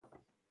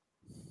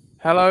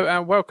Hello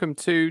and welcome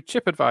to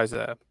Chip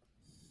Advisor.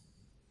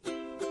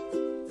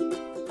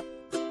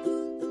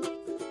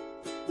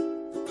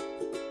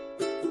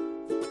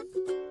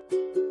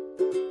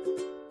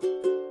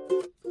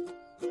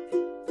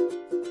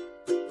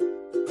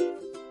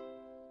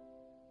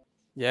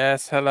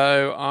 Yes,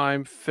 hello,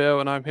 I'm Phil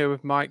and I'm here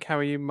with Mike. How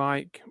are you,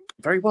 Mike?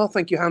 Very well,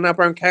 thank you. How now,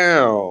 Brown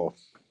Cow?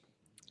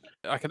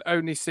 I can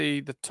only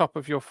see the top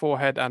of your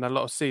forehead and a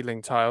lot of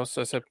ceiling tiles,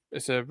 so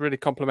it's a really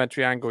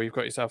complimentary angle you've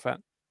got yourself at.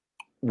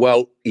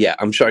 Well, yeah,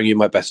 I'm showing you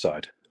my best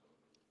side.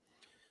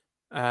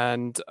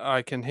 And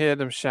I can hear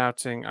them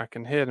shouting. I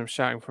can hear them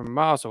shouting from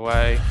miles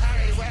away.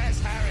 Harry,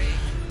 where's Harry?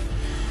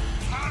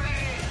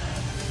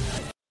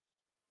 Harry!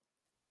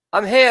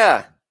 I'm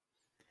here.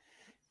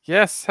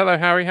 Yes, hello,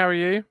 Harry. How are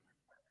you?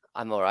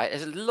 I'm all right.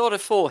 There's a lot of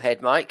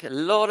forehead, Mike. A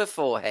lot of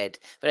forehead.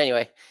 But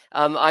anyway,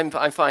 I'm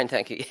fine,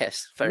 thank you.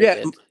 Yes, very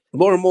good.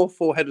 More and more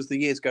forehead as the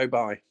years go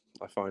by,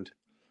 I find.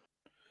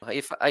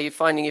 Are you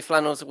finding your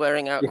flannels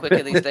wearing out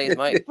quicker these days,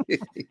 Mike?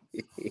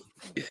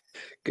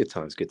 Good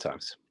times, good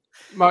times.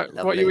 Mike,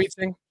 Lovely. what are you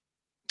eating?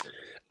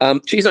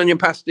 Cheese onion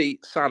pasty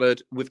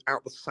salad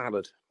without the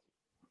salad.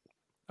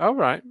 Oh,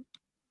 right.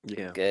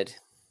 Yeah. Good.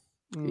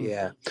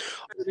 Yeah.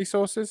 Chili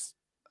sauces?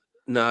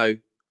 No.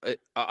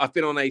 I've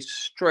been on a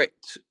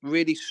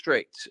really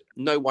strict,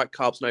 no white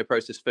carbs, no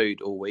processed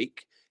food all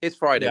week. It's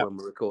Friday when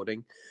we're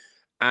recording.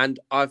 And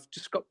I've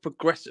just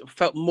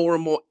felt more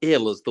and more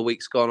ill as the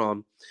week's gone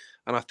on.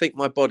 And I think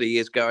my body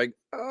is going,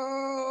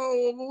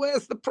 oh,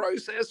 where's the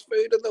processed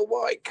food and the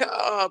white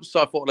carbs?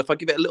 So I thought, well, if I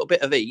give it a little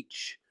bit of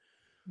each,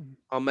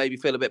 I'll maybe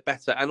feel a bit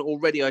better. And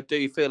already I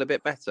do feel a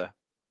bit better.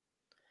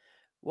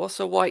 What's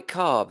a white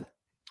carb?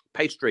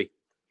 Pastry.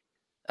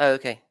 Oh,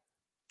 okay.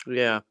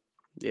 Yeah.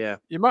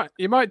 You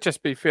might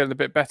just be feeling a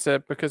bit better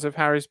because of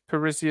Harry's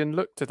Parisian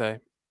look today.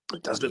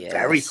 It does look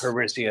very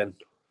Parisian.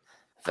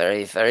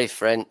 Very, very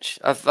French.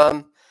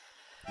 There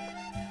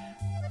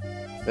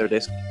it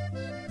is.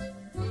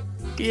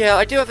 Yeah,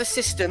 I do have a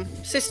system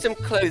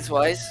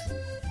clothes-wise.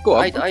 Go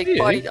on.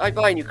 I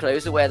buy new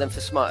clothes to wear them for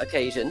smart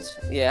occasions.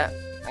 Yeah.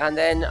 And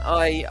then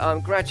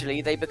I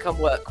gradually they become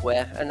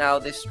workwear, and now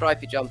this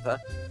stripy jumper,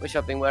 which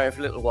I've been wearing for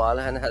a little while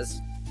and has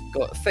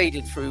got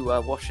faded through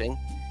washing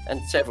and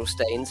several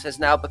stains, has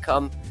now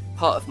become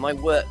part of my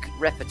work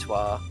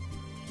repertoire.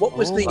 What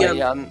was the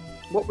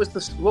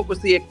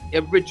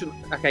original?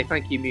 Okay,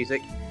 thank you,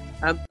 music.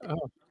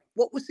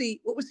 What was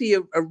the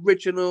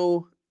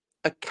original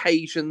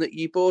occasion that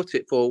you bought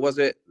it for? Was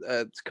it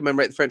to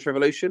commemorate the French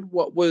Revolution?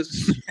 What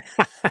was?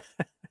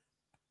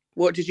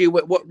 What did you?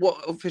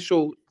 What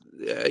official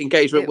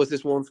engagement was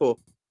this one for?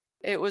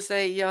 It was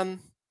a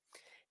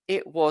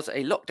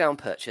lockdown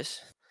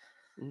purchase,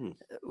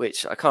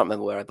 which I can't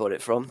remember where I bought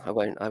it from. I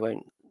won't.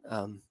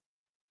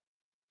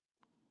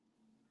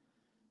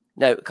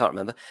 No, I can't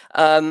remember.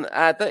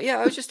 But yeah,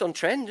 I was just on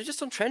trend.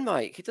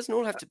 Mike. It doesn't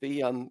all have to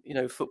be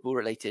football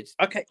related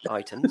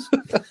items.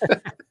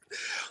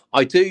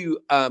 I do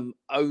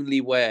only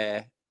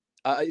wear.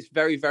 It's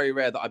very, very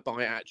rare that I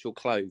buy actual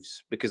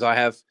clothes because I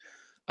have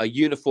a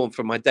uniform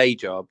for my day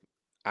job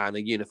and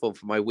a uniform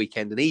for my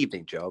weekend and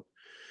evening job.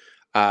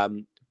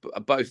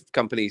 Both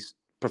companies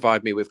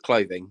provide me with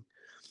clothing,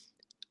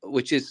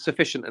 which is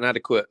sufficient and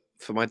adequate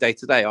for my day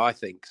to day, I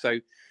think.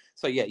 So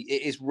yeah,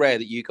 it is rare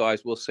that you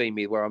guys will see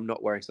me where I'm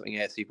not wearing something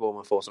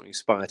airseaborne or something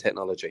Spire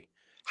Technology.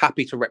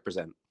 Happy to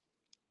represent.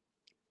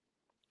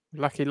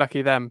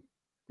 Lucky them.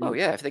 Oh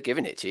yeah, if they're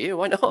giving it to you,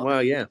 why not?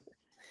 Well, yeah.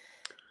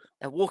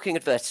 A walking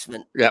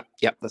advertisement. Yeah,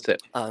 that's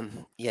it.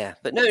 Yeah,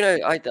 but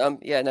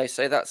no.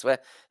 So that's where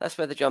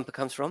the jumper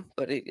comes from.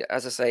 But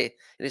as I say,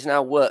 it is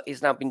now work.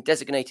 It's now been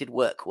designated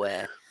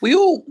workwear. We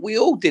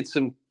all did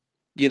some,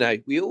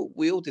 we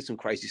all did some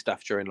crazy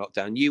stuff during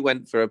lockdown. You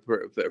went for a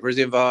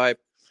Parisian vibe.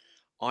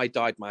 I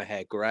dyed my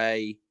hair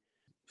grey.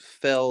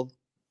 Phil,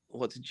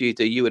 what did you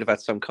do? You would have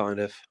had some kind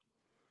of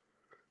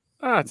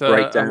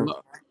breakdown.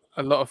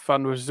 A lot of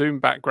fun with Zoom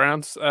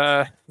backgrounds.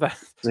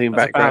 Zoom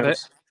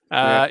backgrounds.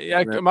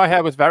 My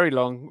hair was very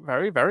long,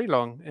 very, very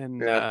long in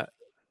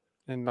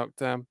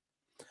lockdown.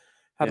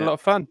 Had a lot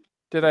of fun.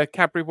 Did a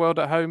Cadbury World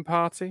at Home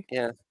party.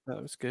 Yeah,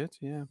 that was good.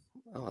 Yeah.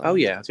 Oh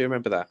yeah, I do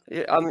remember that.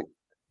 Yeah,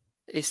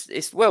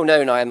 it's well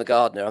known I am a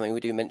gardener. I mean,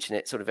 we do mention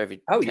it sort of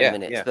every 10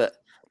 minutes, but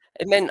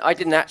it meant I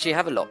didn't actually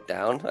have a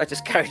lockdown. I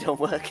just carried on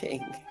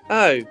working.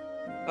 That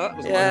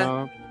was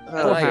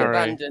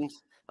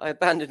I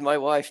abandoned my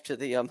wife to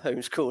the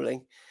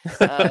homeschooling,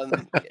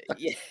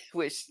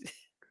 which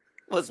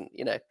wasn't,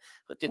 it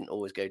didn't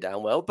always go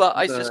down well. But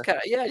I just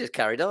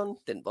carried on.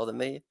 Didn't bother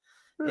me,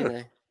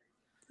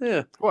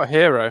 Yeah. What a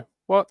hero!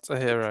 What a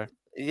hero!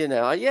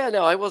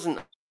 I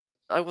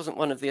wasn't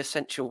one of the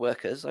essential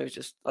workers. I was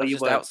just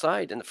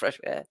outside in the fresh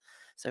air,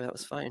 so that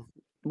was fine.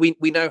 We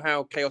know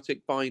how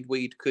chaotic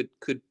bindweed could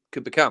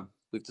become.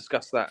 We've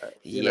discussed that.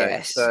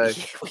 Yes.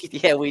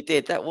 We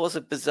did. That was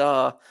a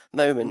bizarre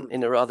moment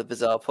in a rather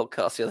bizarre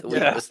podcast the other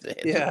week, wasn't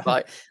it? Yeah.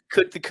 Like,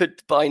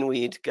 could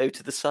bindweed go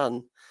to the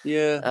sun?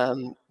 Yeah.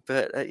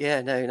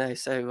 No.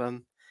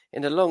 So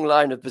in a long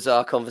line of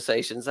bizarre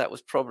conversations, that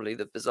was probably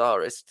the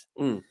bizarrest.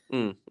 Well,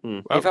 In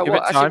fact, give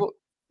it time.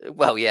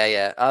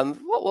 Yeah.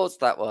 What was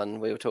that one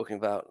we were talking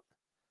about?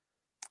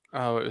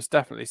 Oh, it was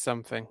definitely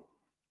something.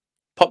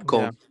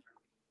 Popcorn. Yeah.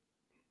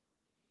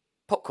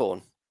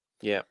 Popcorn.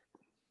 Yeah.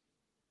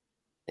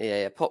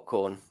 Yeah,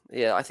 popcorn.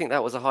 Yeah, I think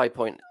that was a high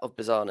point of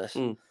bizarreness.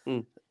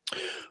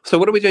 So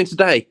what are we doing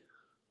today?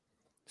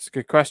 It's a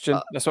good question.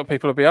 That's what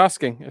people will be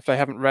asking if they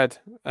haven't read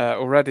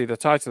already the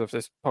title of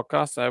this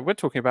podcast. We're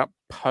talking about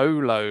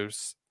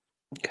polos.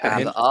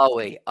 Okay. But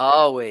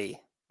are we?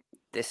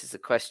 This is the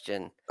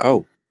question.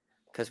 Oh.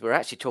 Because we're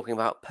actually talking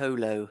about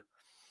polo.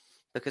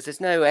 Because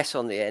there's no S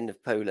on the end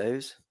of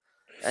polos.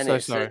 And So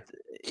it's sorry.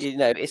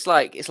 It's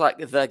like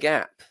the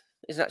Gap.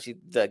 It's not actually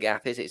the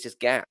Gap, is it? It's just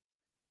Gap.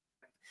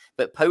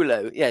 But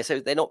polo, yeah,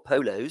 so they're not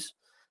polos.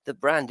 The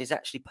brand is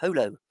actually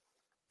Polo.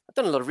 I've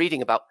done a lot of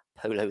reading about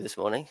polo this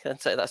morning, and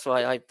so that's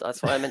why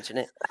I mention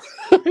it.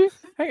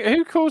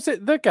 Who calls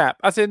it the Gap?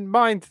 As in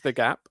mind the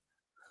Gap?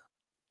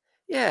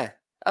 Yeah.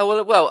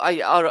 Oh well.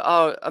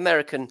 Our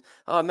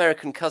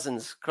American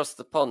cousins across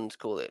the pond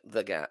call it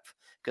the Gap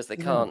because they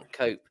can't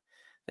cope.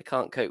 They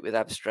can't cope with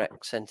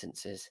abstract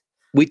sentences.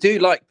 We do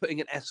like putting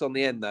an S on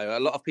the end, though. A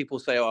lot of people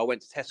say, "Oh, I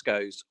went to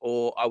Tesco's,"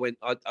 or I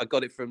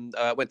got it from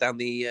went down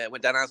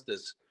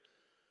Asda's."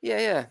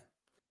 Yeah.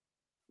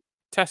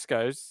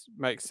 Tesco's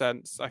makes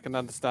sense. I can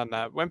understand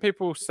that. When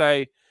people say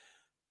you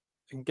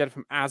can get it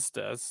from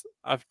Asda's,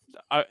 I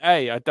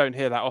don't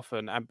hear that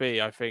often, and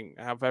B, I think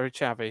how very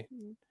chavvy.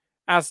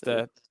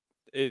 Asda,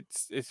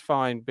 it's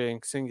fine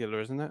being singular,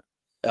 isn't it?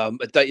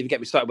 Don't even get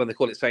me started when they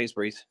call it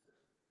Sainsbury's.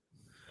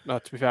 No,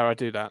 to be fair, I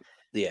do that.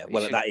 Yeah,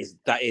 well,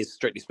 that is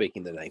strictly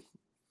speaking the name.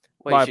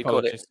 Well, My you should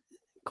apologies.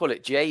 call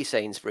it J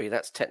Sainsbury.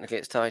 That's technically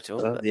its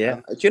title. But, yeah.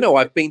 Do you know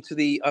I've been to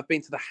the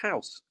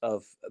house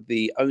of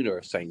the owner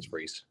of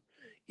Sainsbury's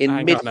in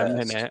Midhurst. Hang on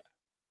a minute.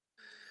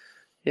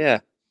 Yeah.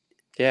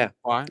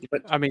 Why?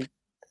 I mean,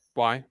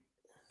 why?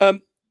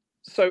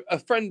 So a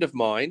friend of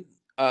mine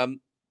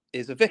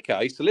is a vicar.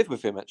 I used to live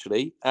with him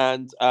actually,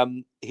 and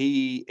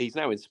he's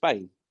now in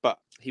Spain, but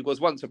he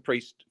was once a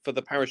priest for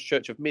the parish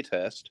church of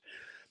Midhurst.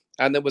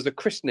 And there was a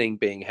christening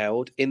being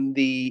held in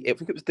I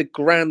think it was the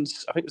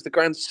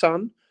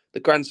grandson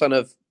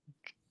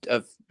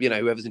of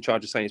whoever's in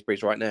charge of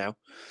Sainsbury's right now.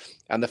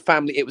 And the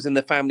family, it was in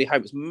the family home.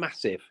 It was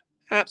massive,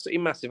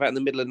 absolutely massive, out in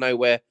the middle of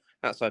nowhere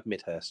outside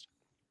Midhurst.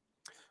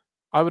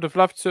 I would have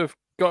loved to have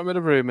got him in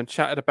a room and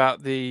chatted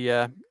about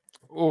the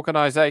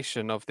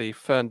organisation of the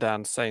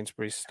Ferndown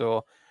Sainsbury's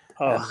store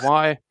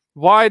and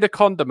why the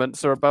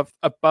condiments are above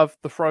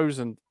the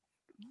frozen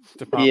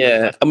department.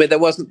 Yeah, I mean there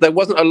wasn't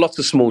a lot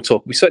of small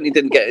talk. We certainly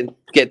didn't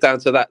get down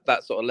to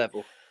that sort of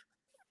level.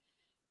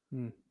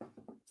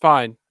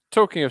 Fine.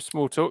 Talking of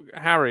small talk,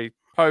 Harry,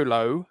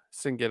 polo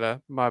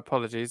singular. My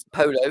apologies.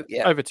 Polo.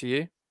 Yeah. Over to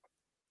you.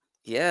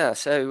 Yeah.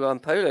 So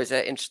polos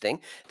are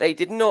interesting. They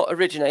did not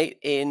originate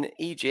in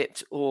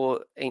Egypt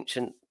or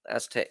ancient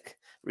Aztec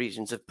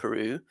regions of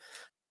Peru.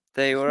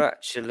 They were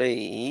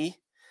actually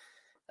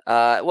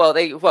so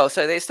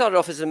they started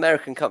off as an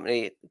American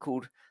company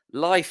called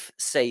Life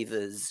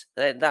Savers.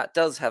 That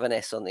does have an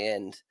S on the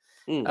end,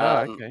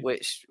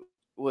 which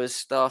was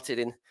started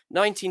in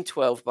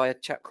 1912 by a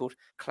chap called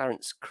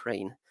Clarence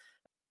Crane,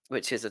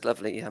 which is a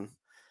lovely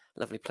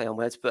play on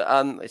words. But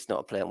it's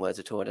not a play on words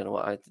at all. I don't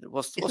know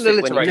what's it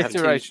when you have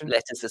two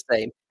letters the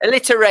same?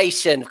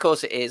 Alliteration, of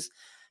course it is.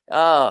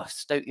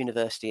 Stoke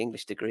University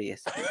English degree.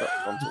 It's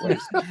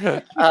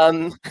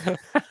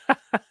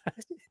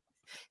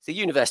the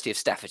University of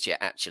Staffordshire,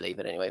 actually,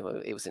 but anyway,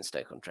 it was in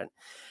Stoke-on-Trent.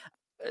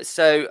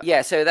 So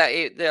they're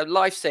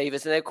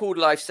lifesavers, and they're called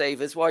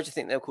lifesavers. Why do you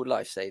think they're called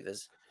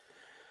lifesavers?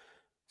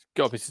 It's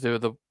got to be to do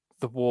with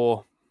the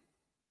war.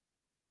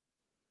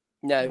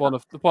 No, one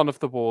of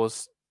the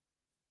wars.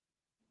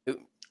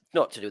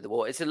 Not to do with the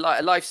war. It's a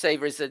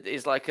lifesaver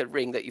is like a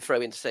ring that you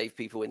throw in to save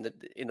people in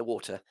the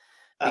water.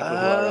 People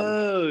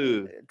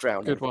who are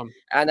drowning. Good one.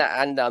 And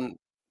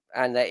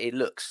it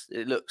looks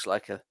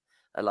like a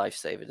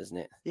lifesaver, doesn't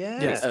it? Yeah.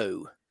 Yes.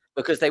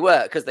 Because they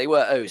were so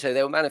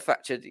they were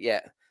manufactured. Yeah.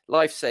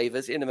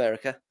 Lifesavers in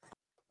America,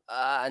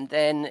 and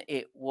then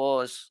it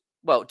was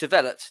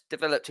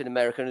developed in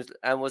America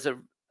and was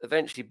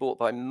eventually bought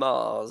by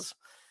Mars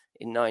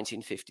in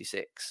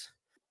 1956,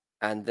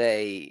 and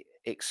they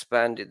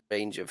expanded the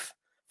range of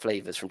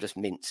flavors from just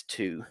mint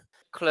to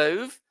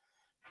clove,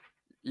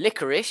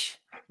 licorice.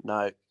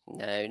 No,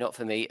 not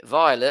for me.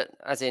 Violet,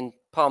 as in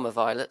Parma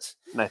violets.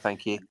 No,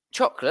 thank you.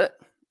 Chocolate.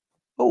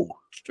 Oh,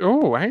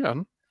 hang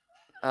on.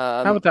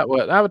 How would that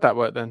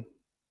work then?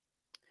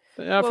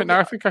 I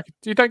think I could.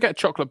 You don't get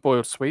chocolate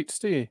boiled sweets,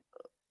 do you?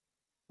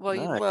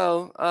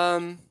 Well,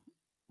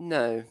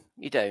 no,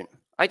 you don't.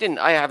 I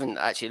haven't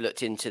actually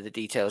looked into the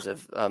details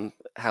of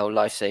how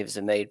lifesavers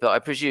are made, but I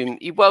presume.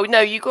 You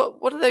got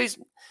what are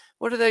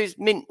those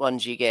mint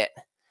ones you get?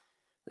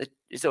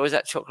 It's always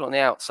that chocolate on the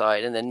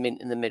outside and then mint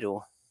in the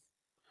middle.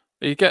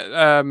 You get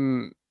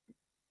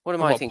What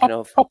am I thinking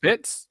of?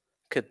 Poppets.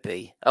 Could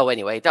be. Oh,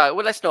 anyway. Well,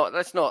 let's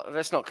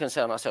not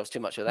concern ourselves too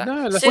much with that.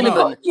 No, let's cinnamon,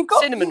 not.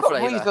 cinnamon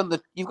flavour.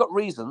 You've got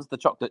reasons the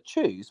chocolate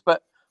chews,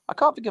 but I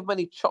can't think of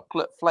many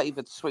chocolate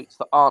flavoured sweets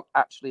that aren't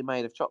actually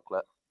made of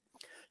chocolate.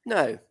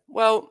 No.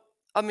 Well,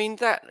 I mean,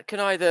 that can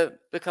either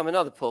become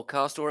another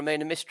podcast or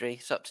remain a mystery.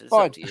 It's up to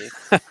you.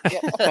 Yeah,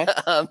 okay.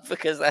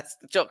 Because the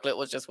chocolate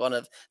was just one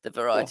of the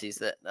varieties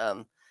that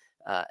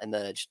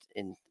emerged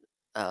in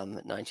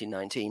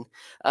 1919.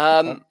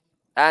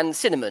 And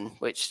cinnamon,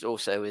 which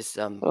also is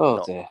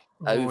not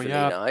overly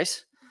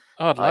nice.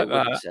 I'd like I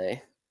would that.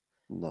 say.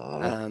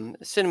 No.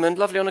 Cinnamon,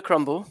 lovely on a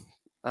crumble.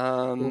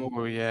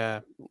 Oh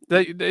yeah.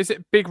 Is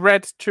it Big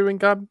Red chewing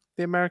gum?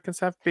 The Americans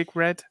have Big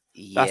Red.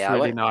 That's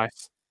really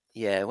nice.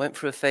 Yeah, I went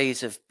through a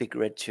phase of Big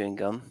Red chewing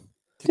gum.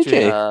 Did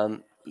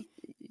you?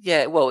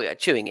 Yeah, well,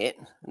 chewing it,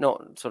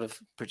 not sort of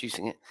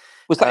producing it.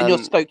 Was that in your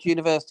Stoke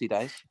University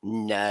days?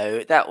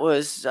 No, that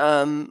was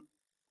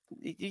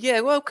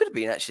yeah, well, could have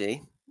been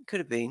actually.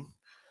 Could have been.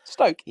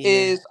 Stoke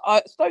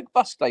Stoke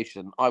bus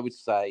station, I would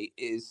say,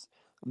 is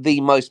the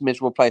most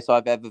miserable place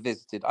I've ever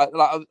visited. I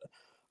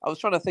was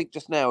trying to think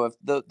just now of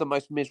the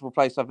most miserable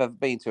place I've ever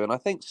been to, and I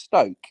think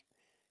Stoke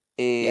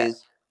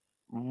is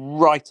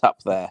right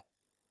up there.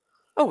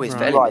 Oh, it's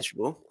fairly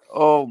miserable.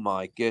 Oh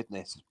my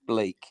goodness,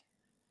 bleak.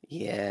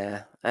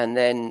 Yeah, and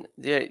then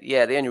the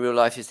only real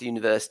life is the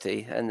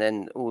university, and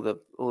then all the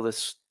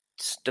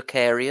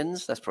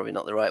Stokerians. That's probably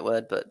not the right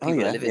word, but people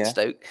who live in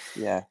Stoke,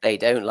 they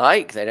don't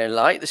like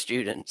the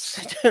students.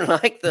 They don't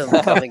like them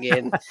coming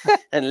in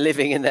and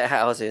living in their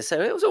houses.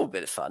 So it was all a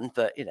bit of fun,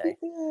 but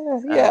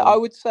I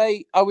would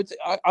say I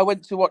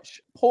went to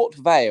watch Port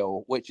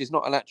Vale, which is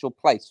not an actual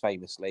place,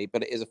 famously,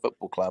 but it is a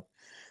football club,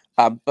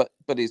 but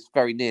it's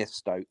very near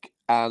Stoke,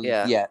 and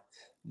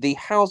the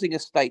housing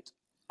estate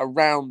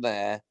around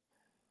there,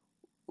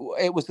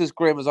 it was as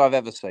grim as I've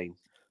ever seen.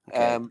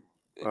 Okay.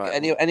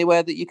 Right.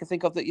 Anywhere that you can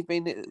think of that you've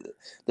been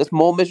that's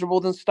more miserable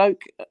than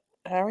Stoke,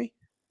 Harry?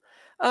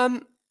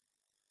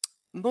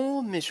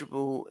 More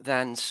miserable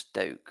than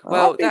Stoke.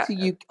 Well,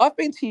 I've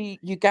been to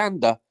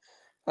Uganda,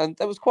 and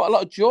there was quite a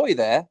lot of joy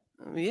there.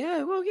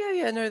 Yeah, well,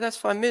 no, that's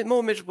fine.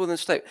 More miserable than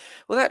Stoke.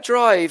 Well, that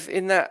drive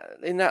in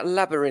that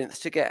labyrinth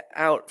to get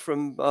out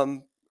from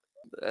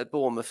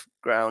Bournemouth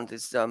ground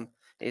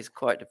is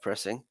quite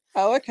depressing.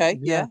 Oh, okay.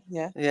 Yeah.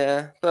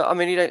 But I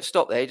mean, you don't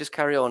stop there. You just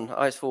carry on,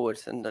 eyes forward,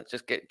 and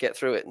just get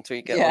through it until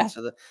you get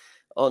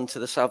onto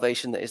the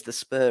salvation that is the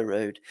spur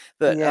road.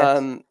 But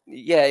So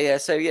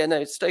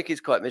no, Stoke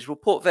is quite miserable.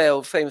 Port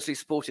Vale, famously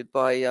supported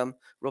by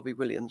Robbie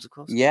Williams, of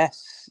course.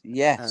 Yes.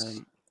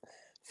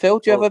 Phil,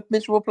 do you have a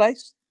miserable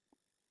place?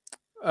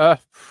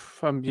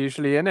 I'm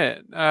usually in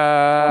it.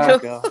 Oh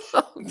gosh.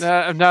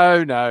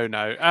 No.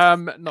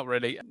 Not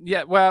really.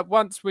 Yeah, well,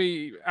 once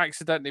we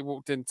accidentally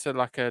walked into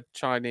like a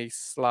Chinese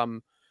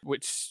slum,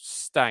 which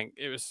stank.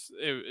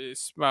 It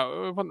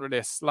smelled. It wasn't really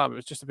a slum. It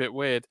was just a bit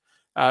weird.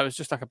 It was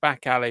just like a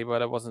back alley where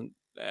there wasn't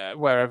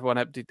where everyone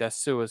emptied their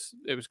sewers.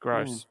 It was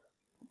gross.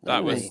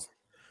 That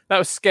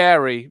was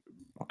scary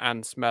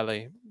and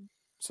smelly.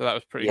 So that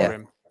was pretty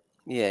grim.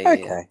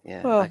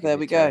 Yeah. Well, there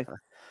we go.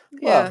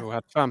 Yeah, we all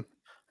had fun.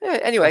 Yeah.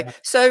 Anyway,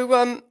 so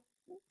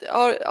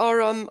our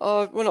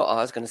well, not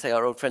I was going to say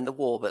our old friend the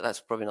war, but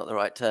that's probably not the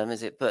right term,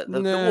 is it? But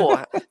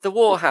the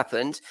war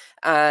happened,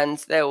 and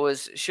there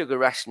was sugar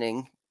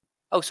rationing.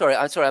 Oh, sorry,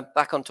 I'm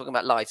back on talking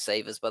about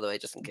lifesavers, by the way,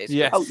 just in case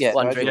you're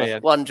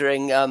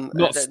wondering.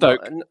 Not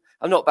Stoke.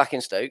 I'm not back in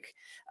Stoke.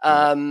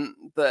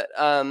 But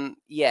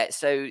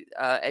so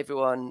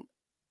everyone,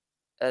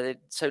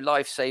 so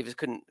lifesavers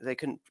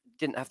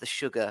didn't have the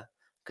sugar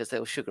because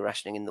they were sugar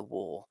rationing in the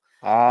war.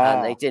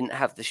 And they didn't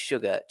have the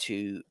sugar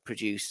to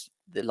produce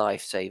the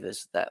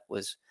lifesavers that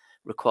was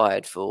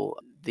required for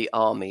the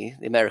army,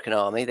 the American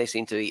army. They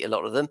seem to eat a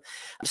lot of them.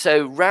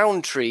 So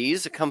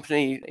Rowntrees, a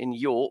company in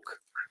York,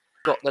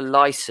 got the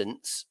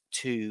license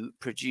to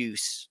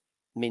produce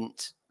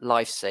mint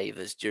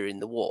lifesavers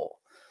during the war.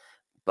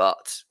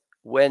 But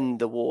when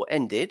the war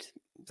ended,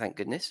 thank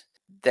goodness,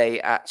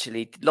 they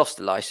actually lost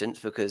the license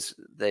because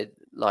the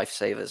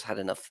lifesavers had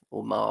enough,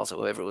 or Mars or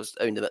whoever was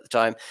owned them at the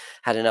time,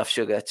 had enough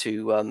sugar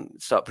to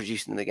start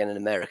producing them again in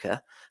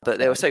America. But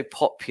they were so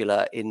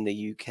popular in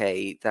the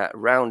UK that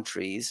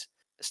Rowntrees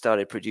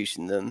started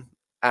producing them,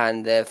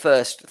 and their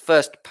first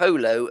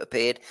Polo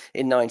appeared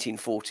in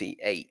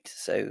 1948,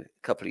 so a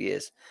couple of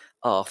years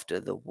after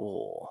the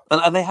war.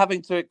 And are they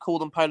having to call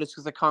them Polos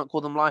because they can't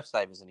call them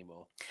lifesavers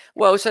anymore?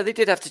 Well, so they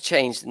did have to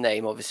change the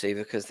name, obviously,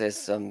 because there's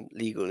some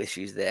legal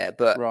issues there.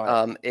 But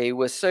it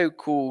was so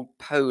called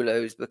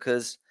Polos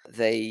because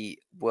they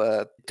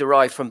were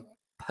derived from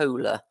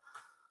polar,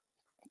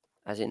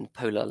 as in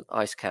polar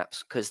ice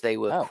caps, because they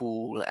were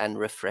cool and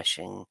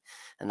refreshing,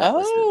 and that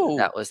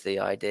was the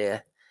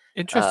idea.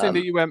 Interesting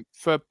that you went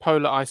for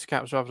polar ice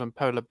caps rather than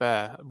polar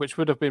bear, which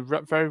would have been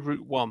very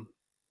Route 1.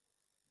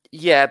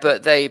 Yeah,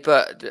 but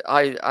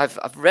I've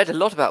read a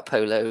lot about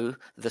polo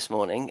this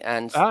morning,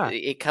 and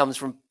it comes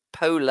from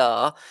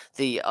polar,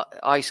 the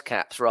ice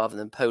caps, rather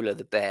than polar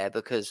the bear,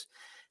 because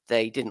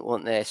they didn't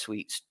want their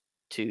sweets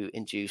to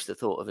induce the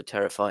thought of a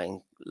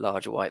terrifying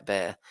large white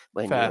bear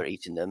when you Fair. were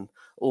eating them,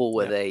 or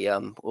were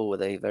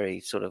they very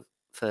sort of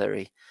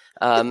furry?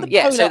 Did the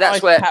Yeah, so polar that's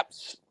ice where.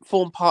 caps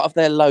form part of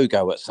their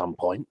logo at some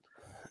point?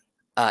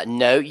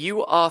 No,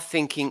 you are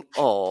thinking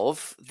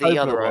of the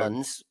other Toblerone.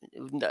 ones.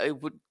 No,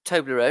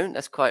 Toblerone,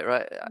 that's quite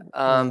right.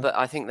 But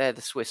I think they're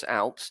the Swiss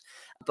Alps.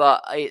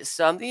 But it's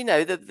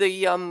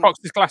the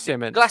Fox's Glacier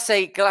Mints.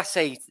 glacé mints.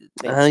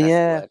 Oh, That's the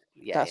yeah. word.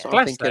 Yeah, That's yeah. what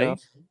I'm thinking Glacé?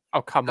 of.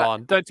 Oh, come Gla-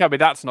 on. Don't tell me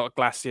that's not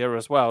Glacier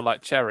as well,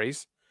 like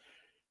cherries.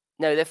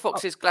 No, they're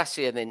Fox's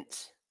Glacier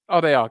mints.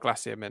 Oh, they are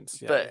Glacier Mints.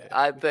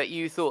 Yeah, But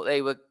you thought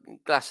they were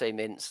glacé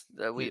mints.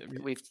 Yeah.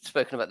 We've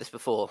spoken about this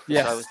before.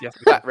 Yes, So I was yes.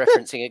 back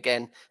referencing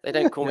again. They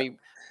don't call me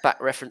back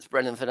reference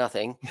Brennan for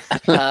nothing.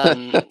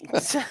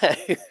 So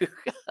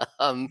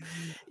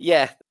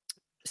yeah.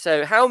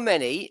 So how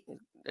many?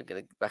 I'm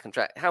going to back on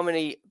track. How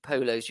many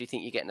polos do you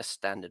think you get in a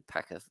standard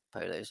pack of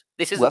polos?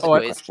 This isn't Well, that's the a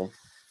good quiz. question.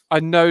 I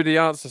know the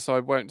answer, so I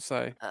won't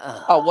say.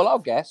 Oh, well, I'll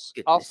guess.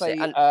 I'll Goodness say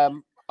sake.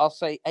 I'll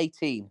say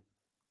 18.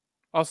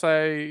 I'll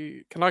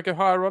say, can I go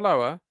higher or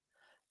lower?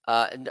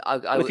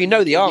 If you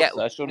know the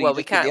answer, surely well,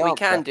 you just give the we answer.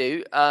 can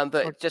do. But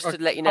I'll- just I'll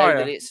to let you know higher.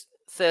 that it's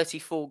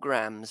 34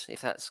 grams. If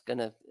that's going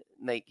to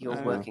make your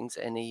Oh. workings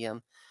any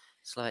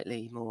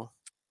slightly more.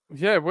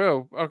 Yeah,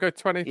 will. I'll go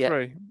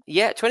 23.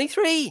 Yeah,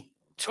 23. Ah!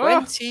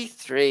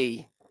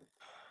 23.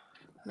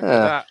 Look at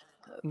that.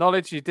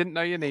 Knowledge you didn't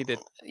know you needed.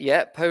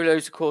 Yeah,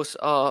 polos, of course,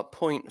 are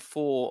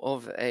 0.4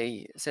 of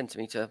a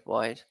centimetre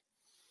wide.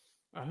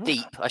 Ah.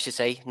 Deep, I should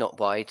say, not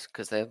wide,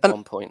 because they're And-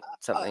 1 point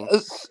something.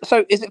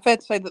 So is it fair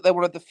to say that they're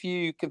one of the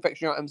few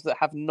confectionery items that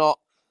have not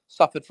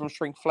suffered from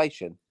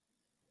shrinkflation?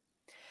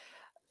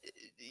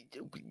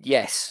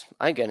 Yes,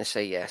 I'm going to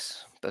say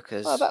yes,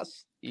 because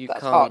That's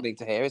can't. heartening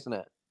to hear, isn't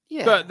it?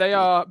 Yeah, But they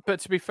are. But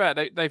to be fair,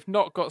 they've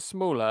not got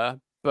smaller.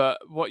 But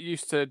what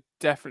used to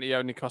definitely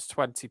only cost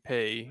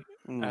 20p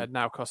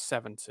now costs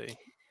 70.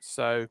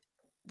 So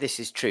this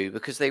is true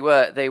because they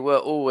were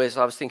always.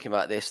 I was thinking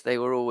about this. They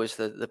were always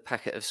the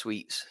packet of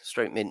sweets,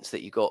 stroke mints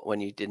that you got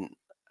when you didn't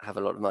have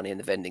a lot of money in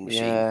the vending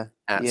machine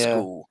at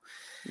school.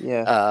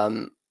 Yeah.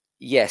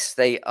 Yes,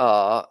 they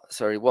are.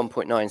 Sorry,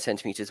 1.9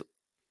 centimeters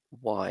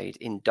wide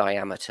in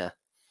diameter,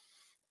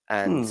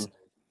 and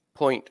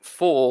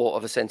 0.4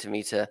 of a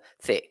centimeter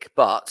thick.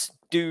 But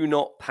do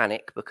not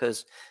panic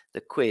because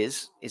the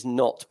quiz is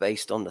not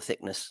based on the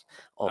thickness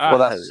of a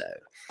polo.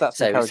 That's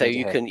so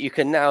encouraging to hear. you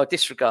can now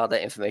disregard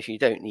that information. You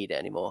don't need it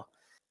anymore.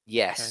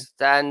 Yes,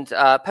 and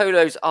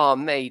polos are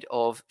made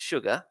of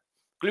sugar,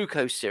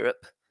 glucose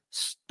syrup,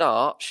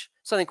 starch,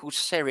 something called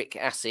ceric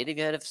acid. Have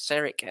you heard of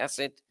ceric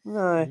acid?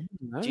 No.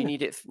 Do you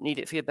need it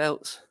for your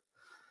belts?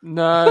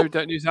 No,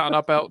 don't use that on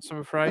our belts, I'm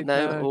afraid.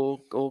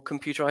 No, or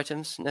computer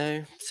items.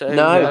 No. So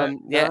No.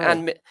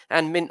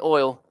 and mint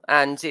oil,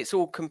 and it's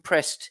all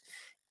compressed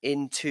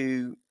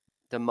into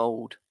the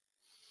mold.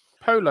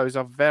 Polos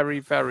are very,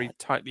 very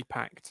tightly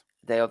packed.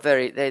 They are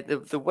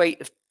the weight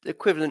of the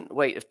equivalent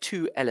weight of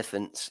 2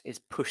 elephants is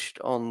pushed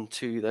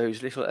onto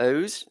those little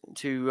O's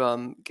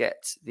to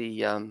get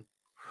the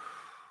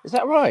Is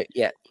that right?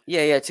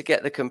 Yeah, to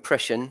get the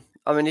compression.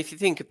 I mean, if you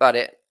think about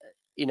it,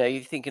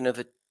 you're thinking of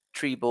a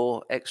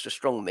Trebor extra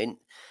strong mint.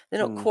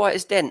 They're not quite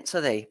as dense,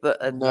 are they?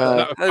 But a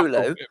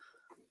polo,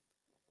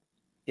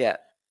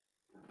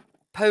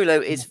 polo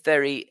is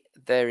very,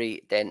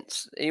 very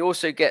dense. You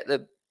also get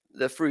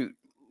the fruit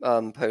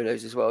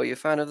polos as well. Are you a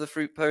fan of the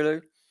fruit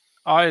polo?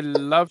 I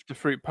loved the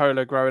fruit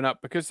polo growing up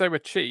because they were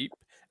cheap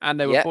and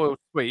they were boiled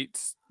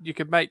sweets. You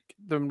could make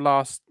them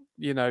last.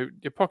 Your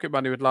pocket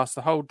money would last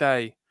the whole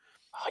day.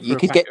 You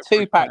could get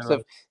 2 packs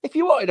of. If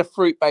you wanted a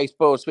fruit-based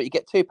boiled sweet, you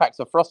get 2 packs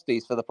of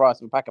Frosties for the price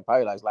of a pack of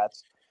Polos,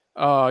 lads.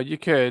 Oh, you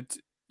could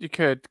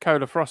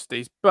Cola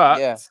Frosties,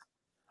 but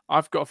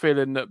I've got a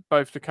feeling that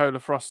both the Cola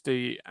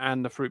Frosty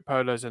and the Fruit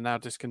Polos are now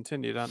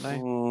discontinued, aren't they?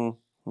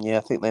 Yeah,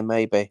 I think they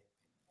may be.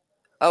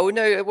 Oh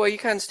no! Well, you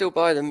can still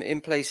buy them in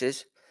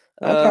places.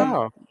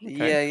 Okay.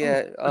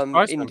 Yeah.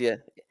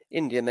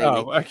 India maybe.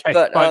 Oh, okay.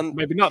 But fine.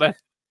 Maybe not then.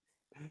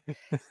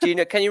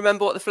 Can you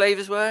remember what the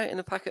flavors were in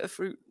a packet of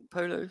Fruit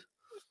Polos?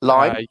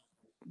 Lime.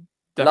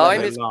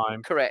 Lime is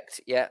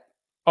correct. Yeah.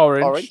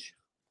 Orange.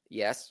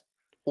 Yes.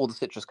 All the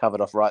citrus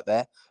covered off right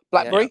there.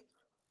 Blackberry.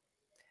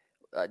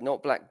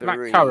 Not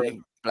blackberry.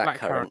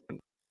 Blackcurrant.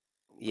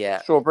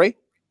 Yeah. Strawberry.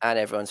 And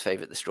everyone's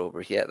favourite, the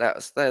strawberry. Yeah,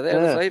 they're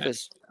the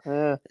flavours.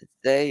 Yeah.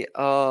 They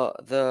are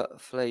the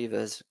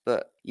flavours.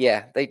 But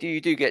yeah, they do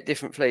get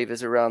different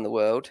flavours around the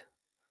world.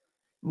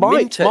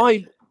 My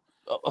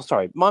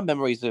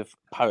memories of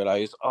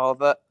polos are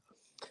that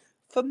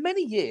for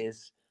many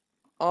years,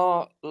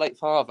 our late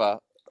father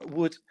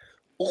would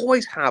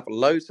always have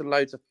loads and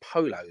loads of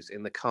polos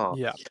in the car.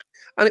 Yeah.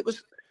 And it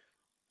was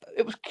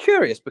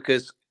curious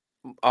because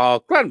our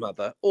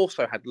grandmother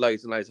also had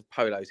loads and loads of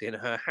polos in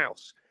her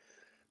house.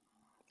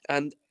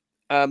 And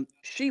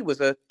she was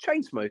a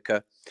chain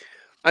smoker.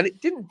 And it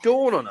didn't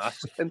dawn on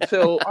us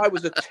until I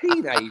was a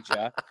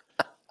teenager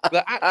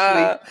that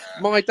actually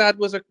my dad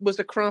was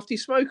a crafty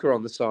smoker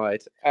on the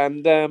side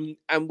and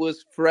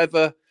was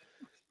forever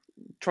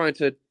trying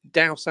to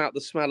douse out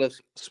the smell of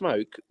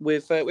smoke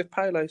with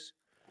polos.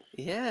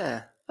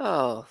 Yeah.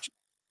 Oh.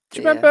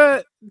 Do you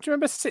remember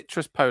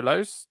citrus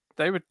polos?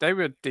 They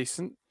were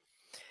decent.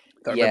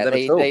 Don't Yeah, remember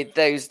them at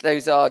all.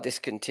 those are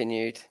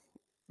discontinued.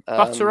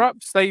 Butter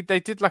ups. They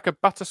did like a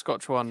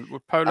butterscotch one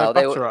with polo Oh,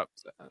 they butter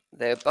ups.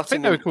 They're I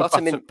think they were called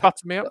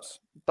buttermilks.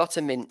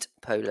 buttermint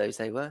polos.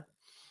 They were.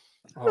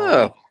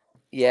 Oh,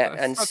 Yeah,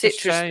 that's and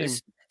such a shame.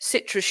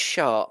 citrus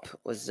sharp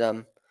was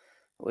the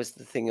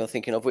thing you're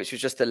thinking of, which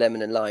was just the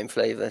lemon and lime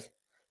flavour.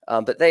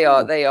 But they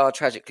are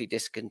tragically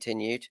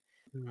discontinued.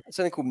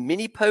 Something called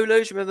mini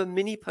polos. Remember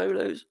mini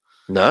polos?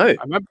 no.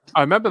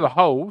 I remember the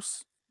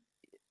holes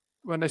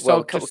when they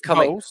sold just the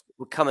holes.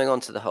 We're coming on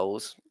to the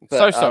holes. But,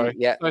 So sorry.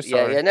 Yeah, so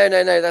sorry. yeah.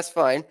 No, that's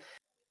fine.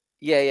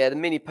 Yeah. The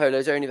mini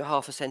polos are only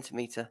half a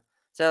centimetre.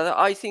 So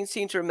I seem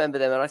to remember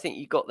them, and I think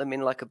you got them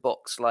in like a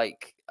box,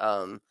 like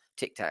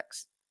Tic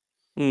Tacs.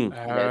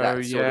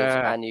 That sort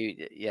of,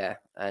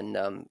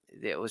 and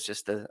it was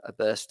just a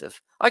burst of.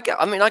 I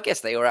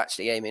guess they were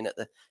actually aiming at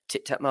the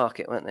Tic Tac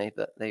market, weren't they?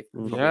 But they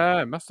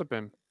it must have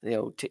been. The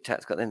old Tic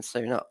Tacs got them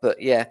sewn up.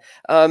 But yeah,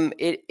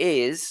 it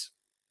is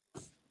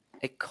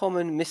a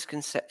common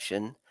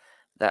misconception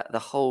that the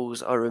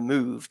holes are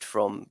removed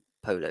from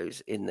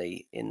polos in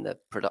the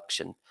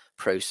production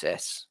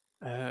process.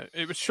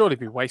 It would surely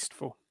be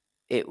wasteful.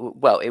 It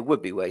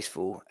would be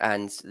wasteful,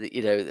 and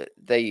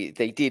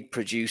they did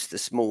produce the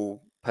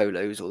small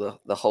polos or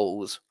the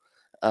holes,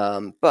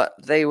 but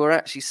they were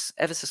actually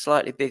ever so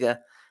slightly bigger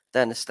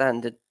than a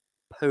standard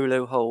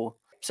polo hole.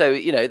 So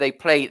they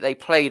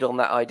played on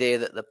that idea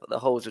that the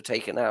holes were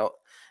taken out,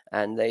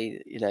 and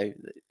they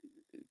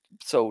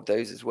sold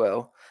those as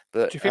well.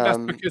 But do you think that's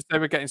because they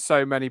were getting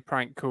so many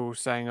prank calls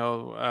saying,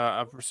 "Oh,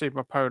 I've received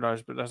my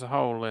polos, but there's a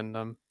hole in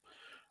them"?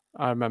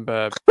 I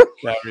remember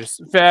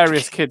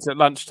various kids at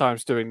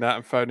lunchtimes doing that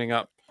and phoning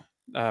up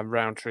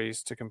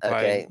Rowntrees to complain.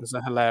 Okay. It was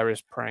a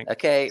hilarious prank.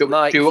 Okay, Do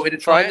Mike, you want me to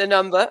try find the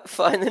number.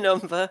 Find the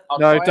number.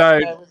 No,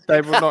 don't.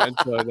 They will not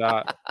enjoy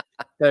that.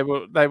 They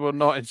will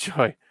not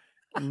enjoy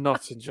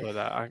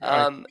that. I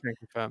can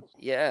confirm.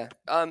 Yeah.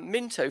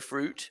 Minto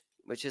fruit,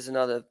 which is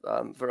another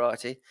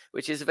variety,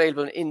 which is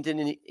available in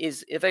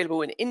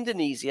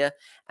Indonesia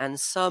and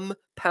some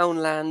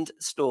Poundland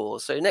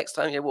stores. So next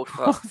time you walk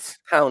past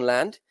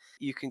Poundland,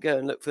 you can go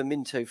and look for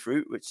Minto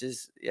fruit, which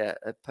is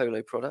a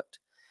polo product.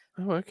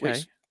 Oh,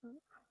 okay.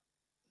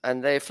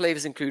 And their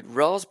flavors include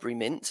raspberry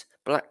mint,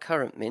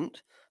 blackcurrant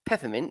mint,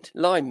 peppermint,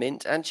 lime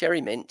mint, and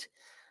cherry mint.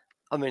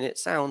 I mean, it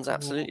sounds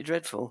absolutely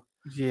dreadful.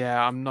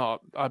 Yeah, I'm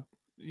not. I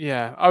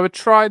would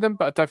try them,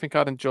 but I don't think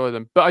I'd enjoy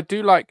them. But I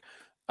do like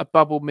a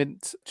bubble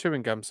mint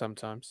chewing gum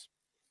sometimes.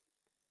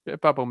 Bit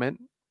of bubble mint.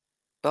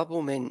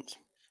 Bubble mint.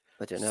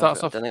 I don't know. I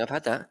don't think I've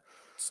had that.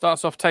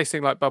 Starts off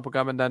tasting like bubble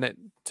gum, and then it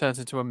turns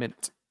into a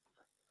mint.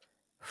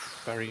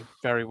 Very,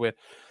 very weird.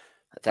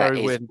 That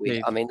is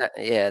weird. I mean, that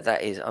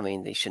is. I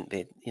mean, they shouldn't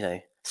be.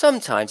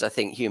 Sometimes I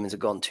think humans have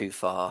gone too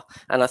far,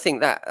 and I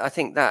think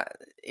that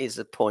is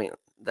the point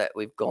that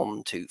we've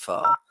gone too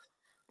far.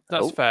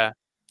 That's fair.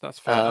 That's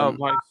fair.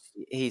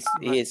 He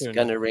is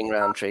going to ring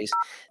Rowntrees.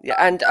 Yeah,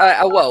 and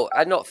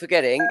I'm not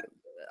forgetting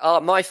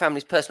my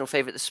family's personal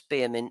favourite, the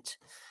spearmint.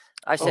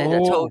 I said,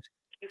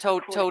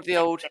 told the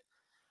old.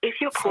 If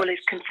your call is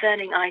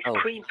concerning ice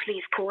cream,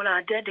 please call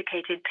our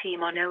dedicated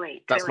team on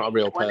 08. That's not a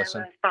real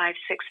person.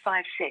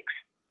 5656.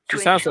 She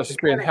sounds like she's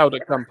being held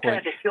at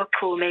gunpoint. Your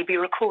call may be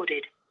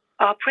recorded.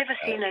 Our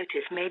privacy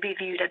notice may be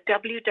viewed at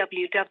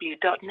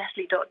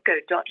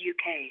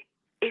www.nestle.co.uk.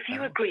 If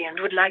you agree and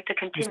would like to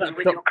continue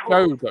with your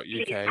call,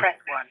 please press 1.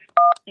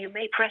 You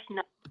may press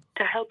 9.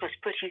 To help us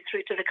put you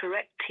through to the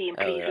correct team,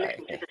 please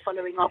listen to the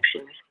following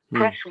options.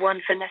 Press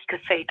 1 for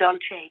Nescafe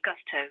Dolce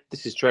Gusto.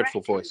 This is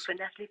dreadful voice. For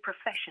Nestle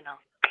Professional.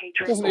 It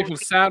doesn't even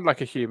sound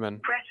like a human.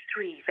 Press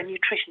 3 for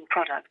nutrition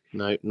products.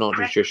 No, not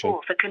nutrition. Press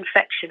 4 for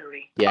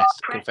confectionery. Yes,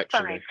 Press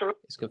confectionery. 5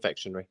 It's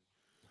confectionery.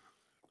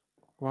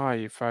 Why are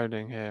you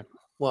phoning here?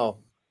 Well,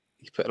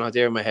 you put an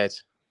idea in my head.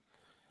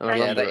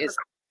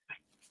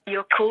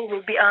 Your call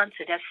will be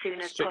answered as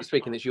soon as Strictly possible.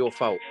 speaking, it's your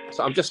fault.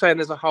 So I'm just saying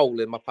there's a hole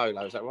in my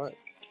polo. Is that right?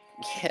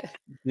 Yeah.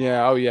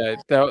 Yeah. Oh, yeah.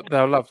 They'll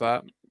love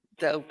that.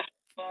 They'll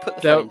put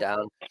the phone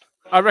down.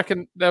 I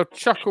reckon they'll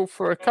chuckle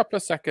for a couple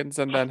of seconds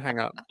and then hang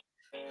up.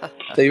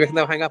 So you reckon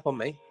they'll hang up on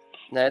me?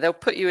 No, they'll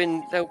put you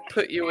in.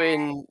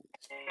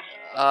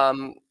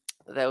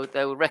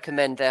 They'll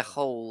recommend their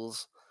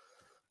holes.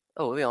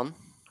 Oh, are we on?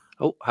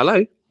 Oh,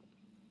 hello.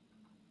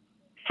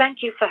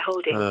 Thank you for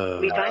holding.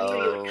 We value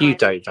your time. You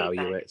don't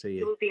value it, do you?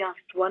 You will be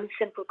asked one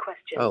simple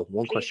question. Oh,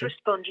 one question. Please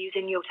respond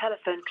using your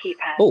telephone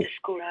keypad Oh. to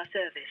score our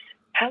service.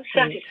 How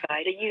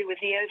satisfied are you with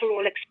the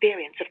overall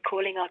experience of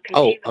calling our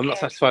consumer I'm not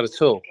care satisfied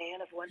at all.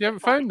 scale of 1 You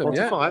haven't to 5, phoned them 1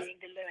 to yet. 5? being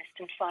the lowest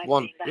and 5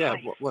 1. being the Yeah,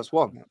 highest? what's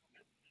 1?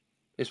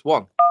 It's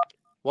 1.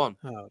 1.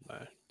 Oh,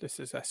 no. This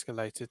is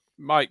escalated.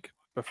 Mike,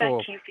 before.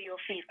 Thank you for your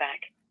feedback.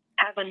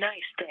 Have a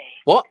nice day.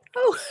 What?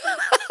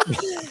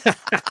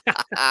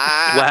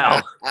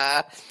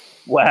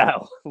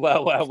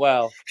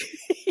 Well.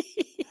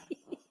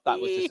 That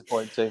was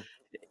disappointing.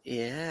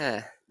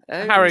 Yeah.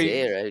 Oh Harry,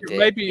 dear, oh dear.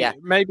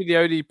 maybe the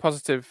only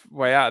positive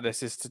way out of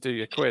this is to do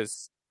your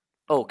quiz.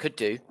 Oh, could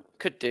do.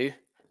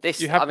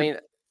 This, You have I mean,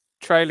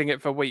 trailing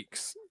it for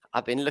weeks.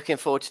 I've been looking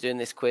forward to doing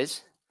this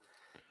quiz.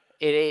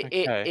 It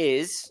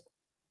is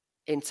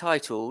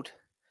entitled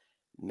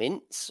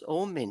Mince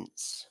or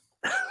Mince.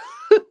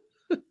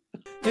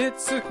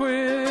 It's a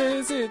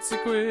quiz, it's a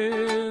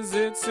quiz,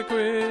 it's a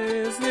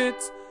quiz,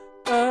 it's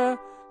a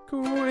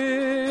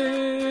quiz.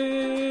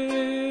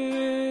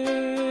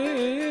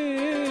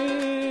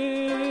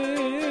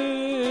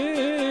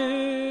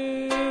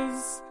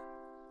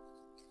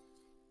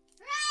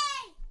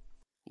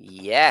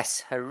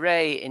 Yes,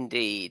 hooray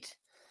indeed.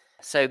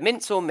 So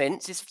Mince or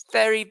Mince is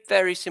very,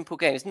 very simple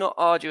game. It's not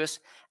arduous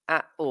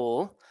at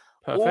all.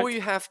 Perfect. All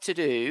you have to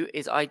do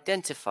is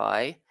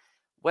identify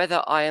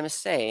whether I am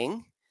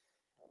saying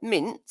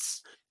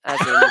mince,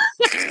 as in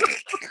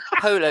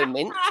polo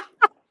mint,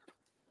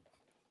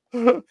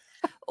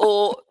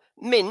 or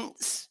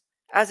mince,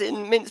 as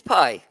in mince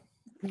pie.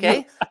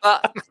 Okay,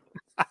 but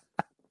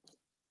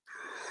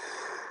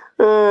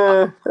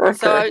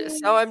okay.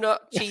 so I'm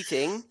not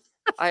cheating.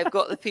 I've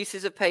got the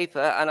pieces of paper,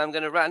 and I'm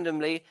going to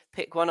randomly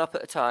pick one up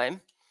at a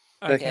time.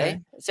 Okay.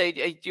 So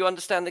do you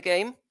understand the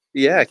game?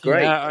 Yeah,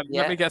 great. Yeah,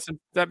 let me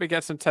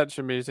get some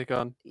tension music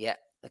on. Yeah.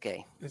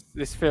 Okay.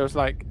 This feels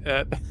like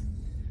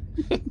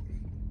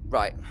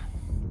Right.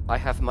 I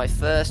have my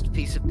first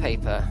piece of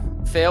paper.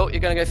 Phil, you're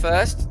going to go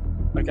first.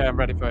 Okay, I'm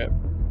ready for it.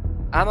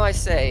 Am I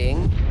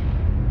saying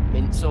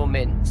mince or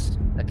mince?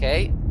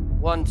 Okay.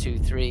 1, 2,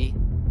 3.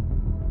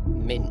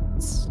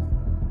 Mince.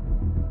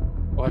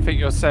 Well, I think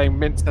you're saying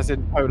mince as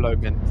in polo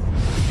mint.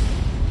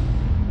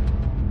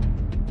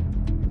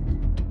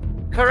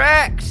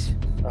 Correct.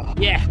 Oh.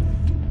 Yeah.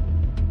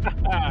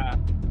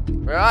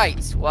 Right.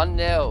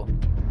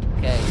 1-0.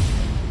 Okay.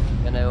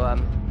 I'm going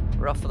to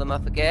ruffle them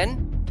up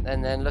again.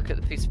 And then look at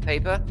the piece of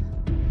paper.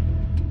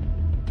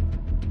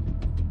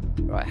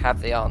 Right,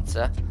 have the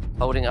answer.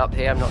 Holding it up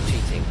here, I'm not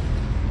cheating.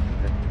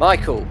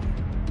 Michael.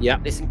 Yeah.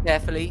 Listen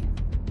carefully.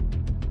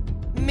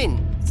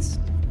 Mince.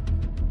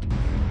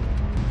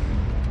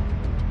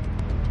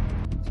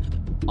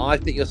 I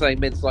think you're saying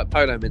mince like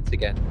polo mince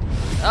again.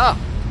 Ah.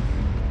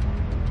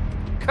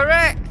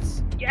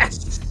 Correct.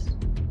 Yes.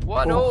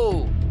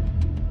 1-1.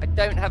 I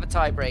don't have a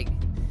tie break.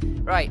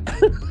 Right.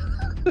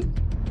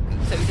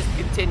 So we just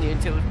continue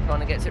until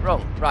Connor gets it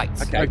wrong. Right.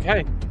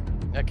 Okay.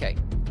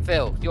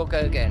 Phil, you'll go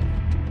again.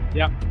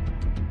 Yep.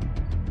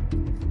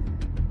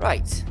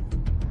 Right.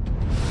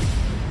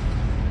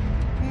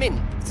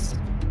 Mince.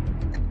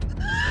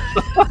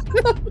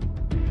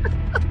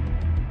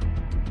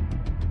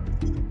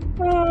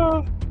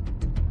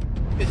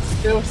 It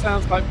still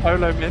sounds like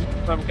polo mint,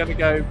 so I'm going to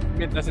go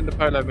mint as in the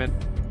polo mint.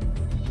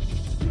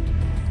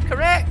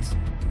 Correct.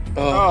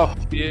 Oh,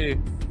 you.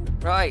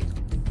 Right.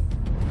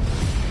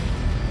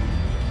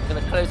 I'm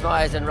going to close my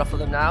eyes and ruffle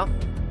them now.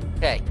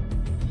 Okay.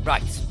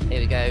 Right. Here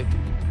we go.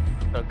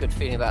 Got a good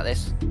feeling about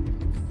this.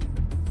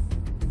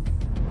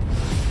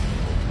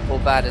 Or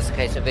bad as the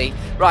case may be.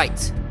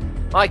 Right.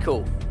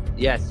 Michael.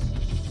 Yes.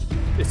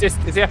 Does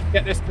he have to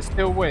get this to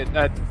still win?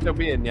 To still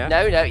be in? Yeah.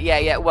 No.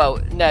 Yeah.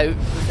 Well, no,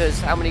 because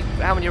how many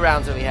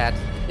rounds have we had?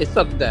 It's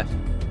sudden death.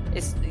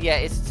 It's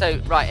so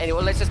right.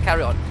 Anyway, let's just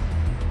carry on.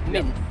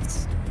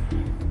 Mince.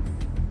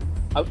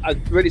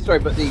 I'm really sorry,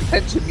 but the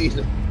tension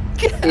music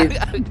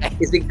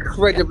is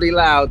incredibly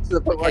loud to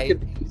the point where I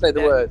couldn't say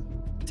the word.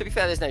 To be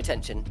fair, there's no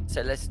tension,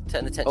 so let's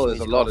turn the tension. Oh, there's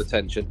a lot of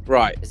tension.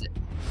 Right. Is it?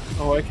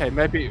 Oh, okay.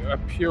 Maybe a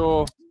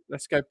pure.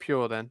 Let's go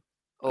pure then.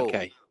 Oh.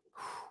 Okay.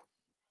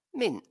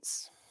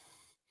 Mince.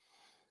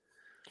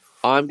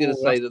 I'm going to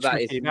say that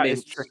tricky. is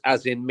mince,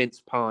 as in mince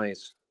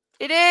pies.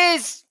 It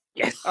is.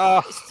 Yes.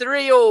 It's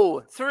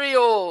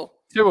 3-3.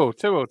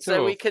 2-2.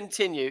 So we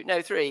continue.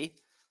 No, 3.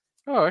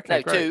 Oh, okay.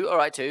 No, great. 2. All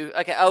right, 2.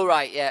 Okay. Oh,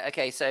 right. Yeah.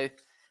 Okay. So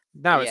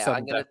now it's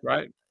sudden death,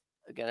 right?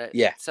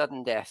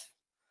 Sudden death.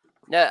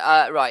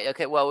 No. Right.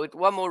 Okay. Well,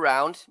 one more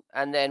round,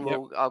 and then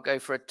I'll go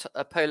for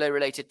a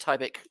polo-related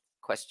tie-break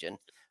question.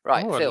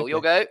 Right, Phil,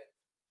 you'll go.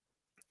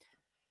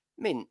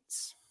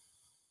 Mince.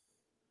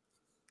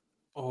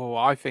 Oh,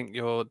 I think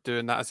you're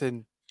doing that as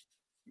in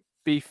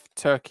beef,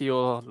 turkey,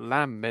 or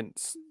lamb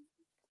mince.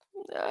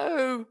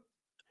 No.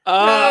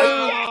 Oh,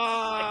 no. Yes.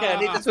 Okay, I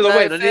need this for the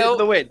win. I need it for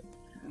the win.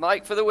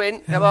 Mike for the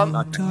win. Come on.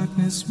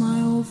 Darkness,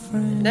 my old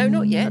friend. No,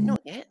 not yet.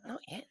 Not yet.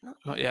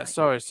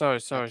 Sorry.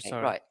 Okay,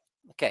 right.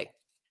 Okay.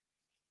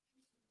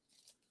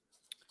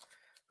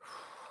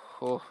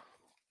 Oh,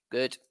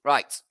 good.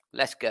 Right.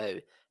 Let's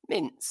go.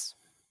 Mince.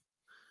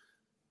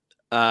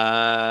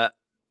 Cottage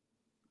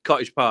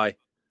pie.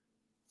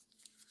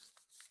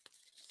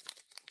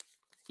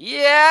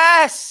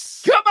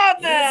 Yes. Come on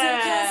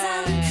there.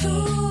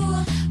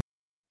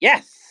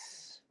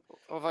 Yes.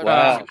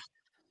 Wow.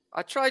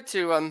 I tried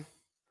to write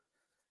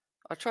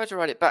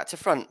it back to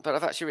front, but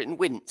I've actually written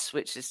wince,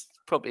 which is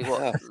probably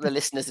what the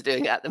listeners are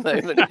doing at the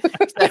moment.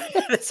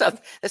 So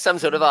there's some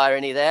sort of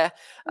irony there.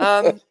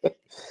 Oh,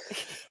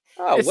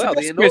 it's well,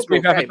 the best quiz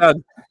we've ever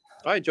done.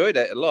 I enjoyed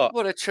it a lot.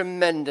 What a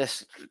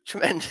tremendous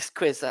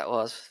quiz that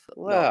was.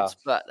 Wow.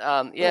 But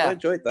yeah, I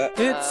enjoyed that.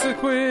 It's a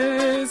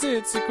quiz.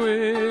 It's a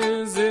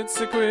quiz. It's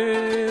a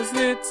quiz.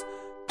 It's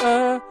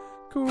a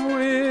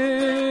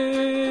quiz.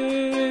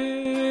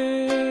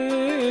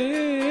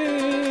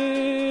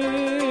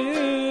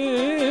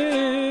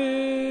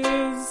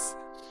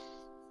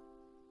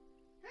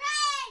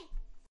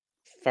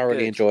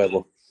 Thoroughly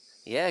enjoyable.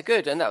 Yeah,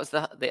 good. And that was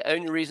the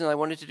only reason I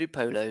wanted to do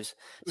polos.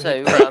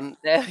 So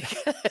there we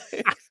go.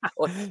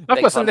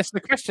 I've got some list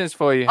of questions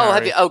for you, Harry. Oh,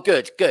 have you? Oh,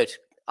 good.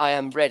 I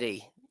am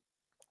ready.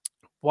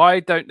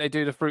 Why don't they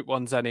do the fruit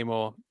ones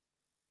anymore?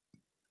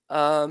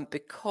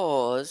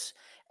 Because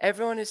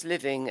everyone is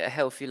living a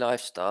healthy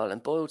lifestyle,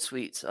 and boiled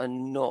sweets are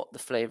not the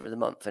flavour of the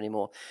month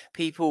anymore.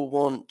 People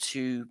want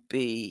to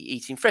be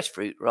eating fresh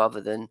fruit rather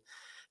than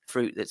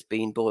fruit that's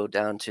been boiled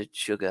down to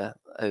sugar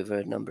over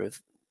a number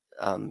of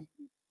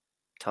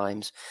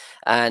times.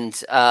 And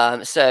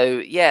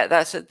so yeah,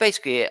 that's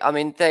basically it. I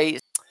mean, those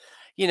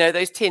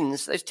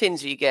tins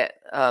that you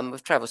get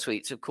with travel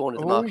sweets, of corn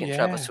of the market and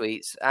travel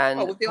sweets,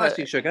 and with the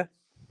icing sugar.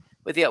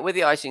 With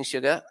the icing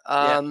sugar.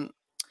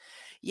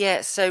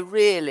 Yeah, so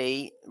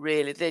really,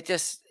 they're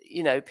just,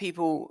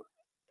 people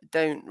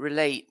don't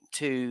relate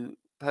to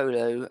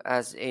Polo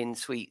as in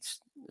fruit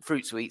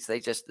sweets. They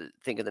just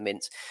think of the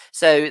mints.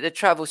 So the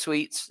travel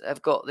sweets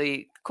have got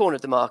the corner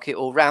of the market,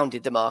 or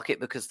rounded the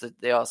market, because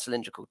they are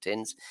cylindrical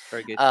tins.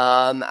 Very good.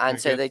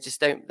 They just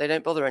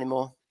don't bother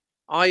anymore.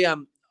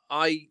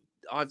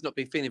 I've not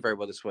been feeling very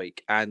well this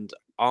week, and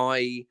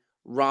I,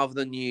 rather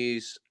than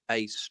use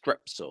a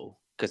Strepsil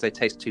because they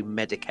taste too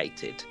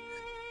medicated.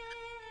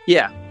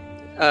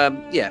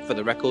 For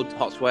the record,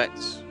 hot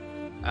sweats,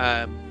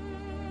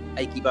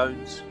 achy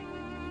bones,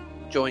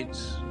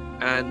 joints,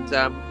 and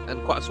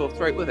quite a sore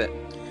throat with it.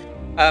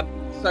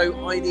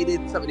 So I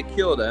needed something to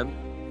cure them,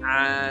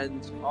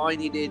 and I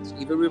needed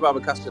either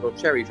rhubarb custard or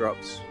cherry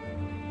drops.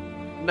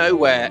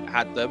 Nowhere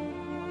had them,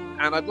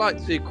 and I'd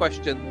like to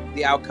question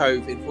the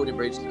Alcove in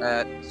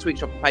Fordingbridge sweet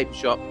shop and paper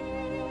shop.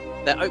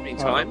 Their opening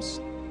times.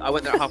 I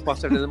went there at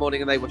 7:30 in the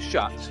morning, and they were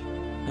shut.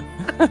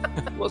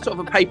 What sort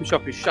of a paper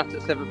shop is shut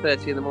at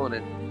 7:30 in the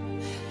morning?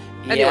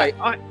 Anyway,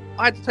 I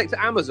had to take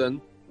to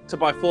Amazon to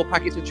buy 4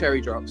 packets of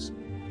cherry drops.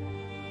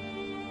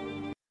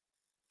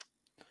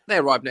 They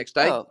arrived next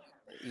day. Oh,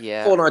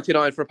 yeah.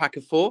 $4.99 for a pack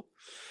of 4.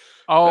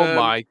 Oh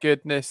my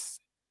goodness!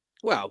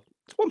 Well,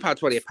 it's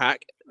 £1.20 a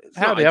pack. It's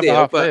How not the ideal,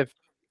 other half but live?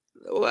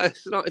 well,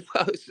 it's not.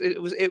 Well,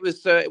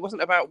 it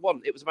wasn't about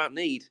want. It was about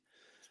need.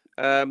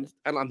 And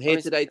I'm here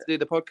today to do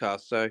the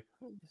podcast. So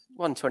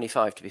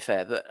 $1.25 to be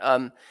fair, but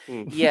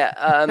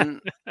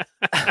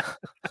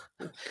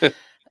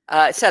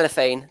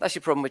cellophane. That's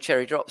your problem with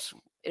cherry drops.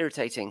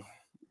 Irritating.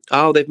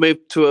 Oh, they've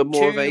moved to a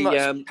more Too of a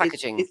much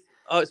packaging.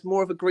 It's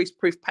more of a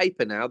greaseproof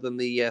paper now than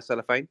the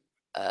cellophane.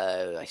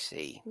 Oh, I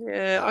see.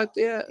 Yeah, I'm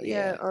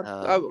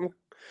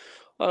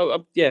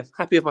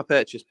happy with my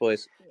purchase,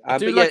 boys. I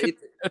do like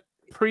a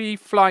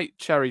pre-flight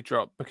cherry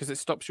drop because it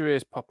stops your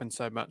ears popping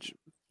so much.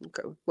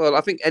 Okay. Well,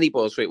 I think any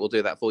boiled sweet will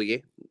do that for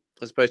you,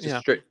 as opposed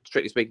to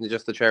strictly speaking,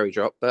 just the cherry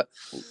drop. But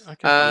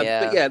but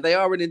yeah, they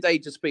are an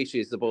endangered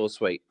species, the boiled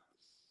sweet.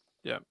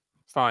 Yeah,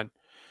 fine.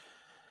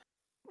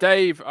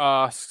 Dave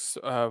asks,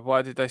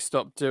 why did they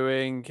stop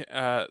doing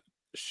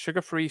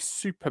sugar-free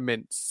super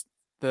mints?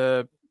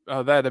 They're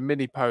the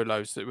mini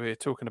polos that we were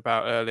talking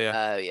about earlier.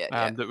 Oh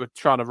yeah, that were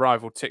trying to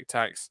rival Tic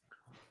Tacs.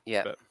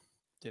 Yeah, but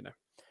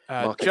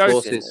Joe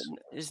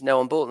just no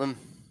one bought them.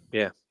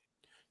 Yeah.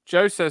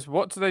 Joe says,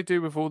 what do they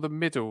do with all the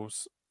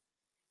middles?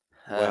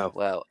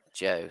 Well,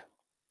 Joe,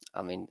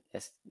 I mean,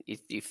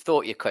 you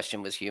thought your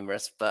question was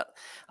humorous, but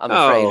I'm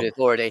afraid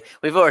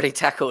we've already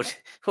tackled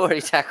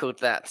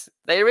that.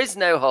 There is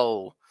no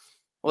hole.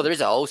 Well, there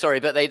is a hole,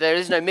 sorry, but there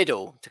is no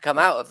middle to come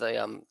out of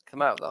the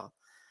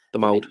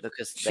mold,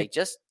 because they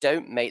just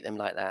don't make them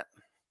like that.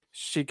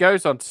 She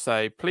goes on to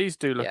say, please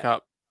do look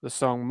up the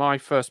song "My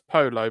First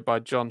Polo" by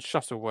John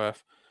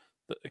Shuttleworth,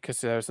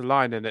 because there's a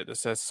line in it that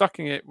says,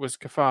 "Sucking it was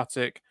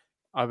cathartic.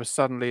 I was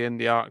suddenly in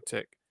the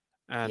Arctic,"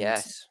 and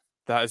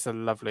that is a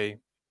lovely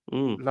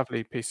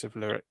piece of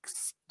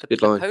lyrics. The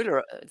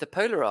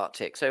polar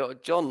Arctic. So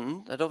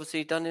John had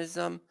obviously done his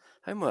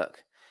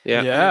homework.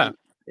 Yeah.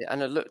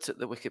 And I looked at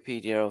the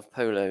Wikipedia of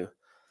Polo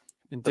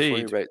before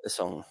he wrote the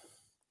song.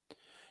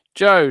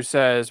 Joe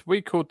says,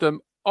 we called them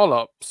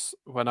Ollops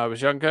when I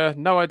was younger.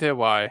 No idea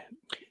why.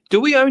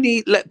 Do we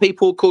only let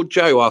people called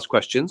Joe ask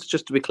questions,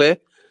 just to be clear?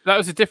 That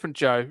was a different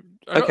Joe.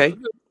 Okay.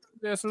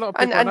 There's a lot of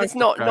people and it's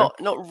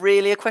not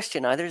really a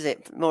question either, is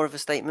it? More of a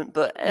statement,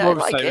 but I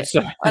like it.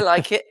 I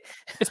like it.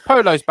 It's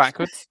polos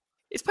backwards.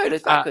 It's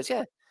polos backwards,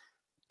 yeah.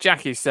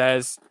 Jackie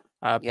says,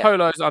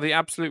 polos are the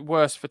absolute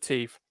worst for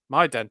teeth.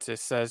 My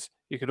dentist says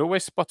you could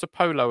always spot a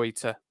polo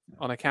eater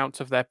on account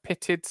of their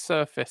pitted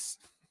surface.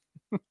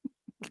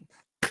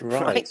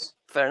 Right.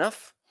 Fair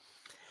enough.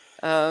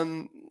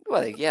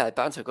 Well, yeah, they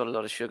bound to have got a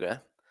lot of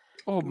sugar.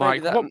 Oh,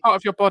 Mike, what part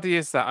of your body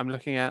is that I'm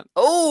looking at?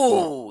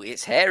 Oh,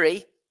 it's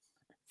hairy.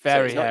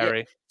 Very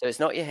hairy. So it's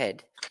not your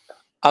head.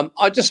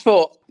 I just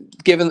thought,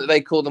 given that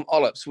they call them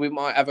ollops, we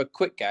might have a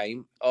quick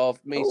game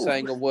of me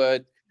saying a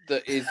word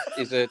that is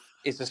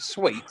a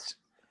sweet.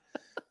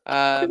 We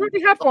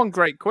already had one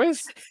great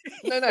quiz.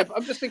 No, but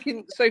I'm just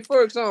thinking. So,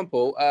 for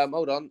example,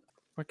 hold on.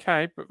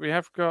 Okay, but we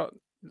have got,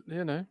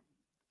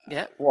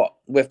 Yeah. What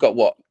we've got?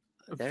 What?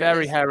 A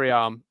very hairy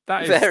arm.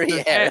 That is very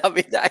hairy. I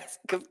mean, that's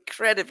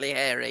incredibly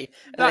hairy.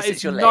 That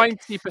is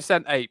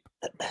 90% ape.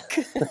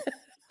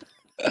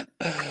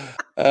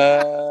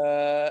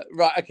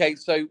 Right. Okay.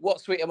 So,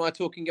 what sweet am I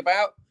talking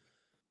about?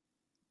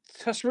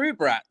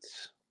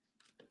 Tusrubrats.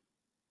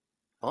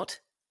 What?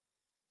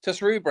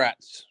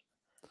 Tusrubrats.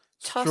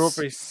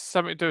 Strawberry.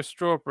 Something to do with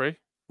strawberry.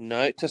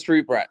 No,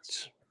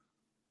 Tusrubrats.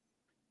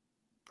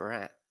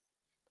 Brat.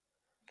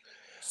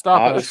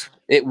 Starburst.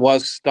 It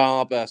was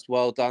Starburst.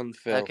 Well done,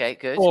 Phil. Okay,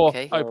 good. Or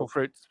okay. Opal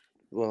Fruits.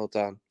 Well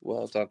done.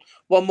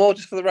 One more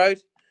just for the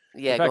road.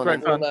 Yeah, go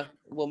on then.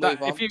 We'll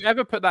move on. If you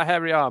ever put that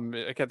hairy arm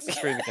against the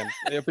screen again,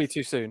 it'll be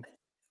too soon.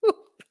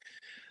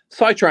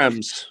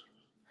 Cytrams.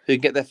 Who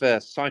can get there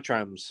first?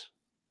 Cytrams.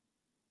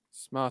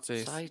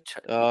 Smarties.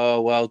 Oh,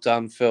 well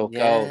done, Phil.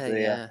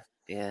 Yeah.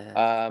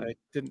 I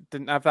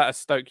didn't have that at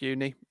Stoke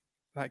Uni.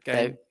 That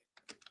game.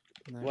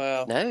 No.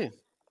 Well. No.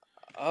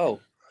 Oh.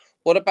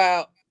 What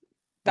about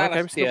Dallas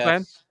okay,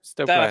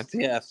 still playing. Dallas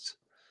TFs.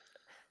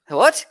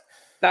 What?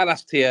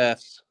 Dallas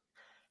TFs.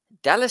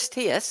 Dallas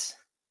TS?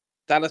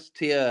 Dallas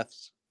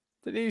TFs.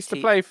 Did he used to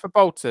play for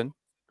Bolton?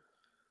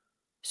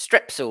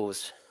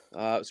 Strepsils.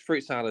 It's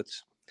fruit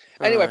salads.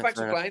 Anyway, thanks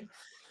for playing.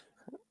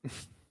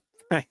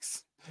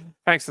 Thanks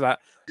for that.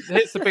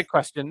 Here's the big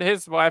question.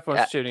 Here's why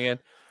everyone's tuning in.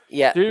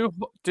 Yeah.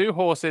 Do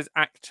horses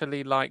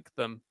actually like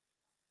them?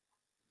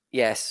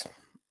 Yes.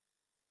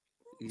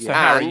 So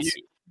Harry,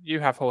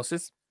 you have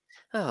horses.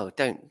 Oh,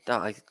 don't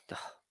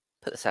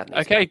put the sad news.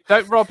 Okay,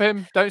 don't rob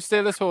him. Don't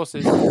steal his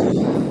horses.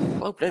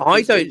 Well,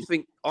 I don't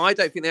think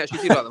they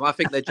actually do like them. I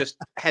think they're just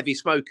heavy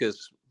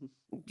smokers.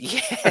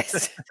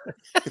 Yes.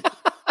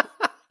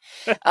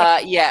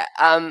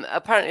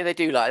 Apparently they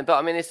do like them, but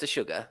I mean it's the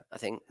sugar, I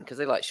think, because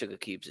they like sugar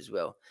cubes as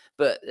well.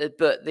 But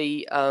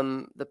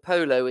the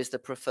Polo is the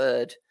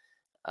preferred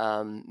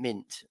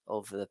mint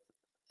of the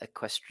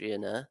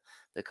equestrianer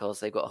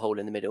because they've got a hole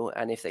in the middle,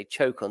 and if they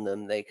choke on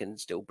them, they can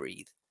still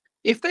breathe.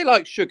 If they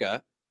like sugar,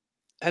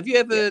 have you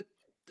ever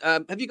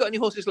have you got any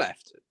horses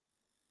left,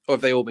 or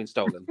have they all been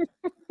stolen?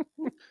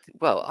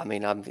 Well, I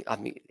mean,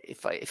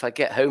 if I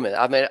get home,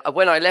 I mean,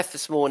 when I left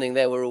this morning,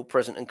 they were all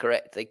present and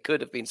correct. They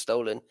could have been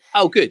stolen.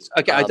 Oh, good.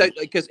 Okay, I don't,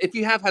 because if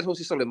you have had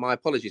horses stolen, my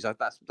apologies.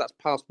 That's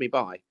passed me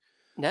by.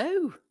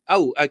 No.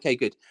 Oh, okay,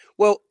 good.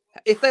 Well,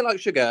 if they like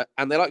sugar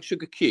and they like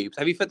sugar cubes,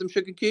 have you fed them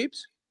sugar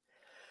cubes?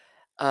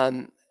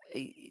 Well,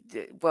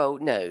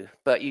 no,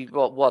 but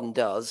what one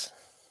does.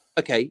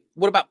 Okay.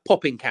 What about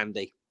popping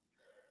candy?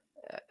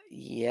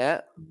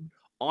 Yeah.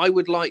 I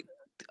would like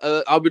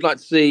to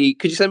see.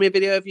 Could you send me a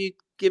video of you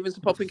giving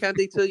some popping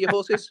candy to your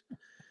horses?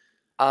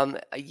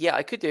 Yeah,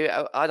 I could do it,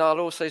 and I'll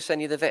also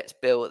send you the vet's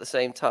bill at the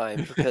same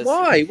time. Because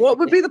why? What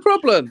would be the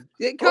problem?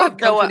 It can't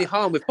come to any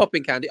harm with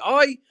popping candy.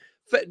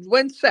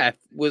 When Seth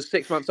was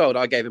 6 months old,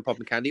 I gave him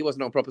popping candy. He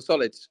wasn't on proper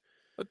solids.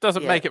 It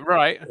doesn't make it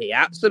right. He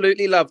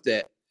absolutely loved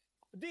it.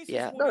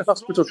 Yeah. No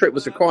hospital trip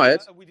was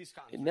required.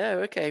 No,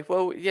 okay.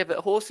 Well, yeah, but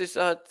horses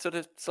are sort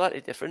of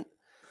slightly different.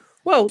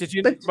 Well,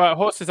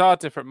 horses are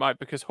different, Mike,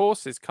 because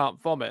horses can't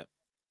vomit.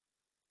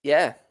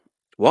 Yeah.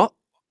 What?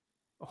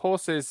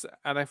 Horses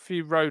and a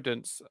few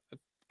rodents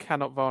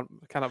cannot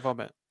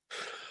vomit.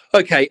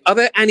 Okay. Are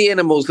there any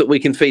animals that we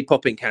can feed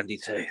popping candy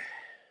to?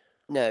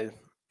 No.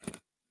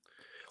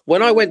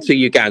 When I went to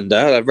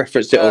Uganda, I've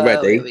referenced it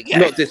already.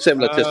 Not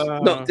dissimilar to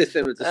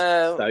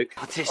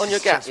Stoke. On your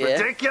gap year.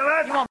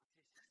 Ridiculous.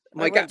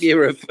 My gap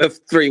year of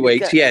 3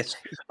 weeks. Yes,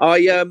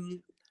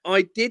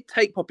 I did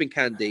take popping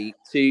candy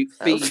to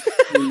feed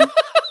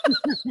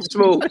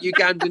small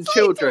Ugandan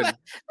children. What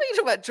are you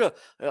talking about?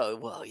 Oh,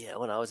 well, yeah,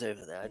 when I was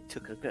over there, I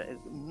took a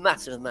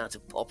massive amount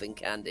of popping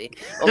candy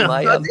on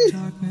my I did,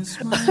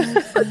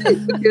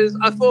 because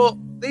I thought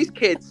these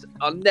kids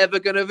are never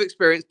going to have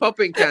experienced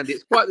popping candy.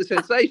 It's quite the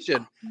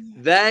sensation.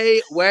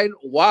 They went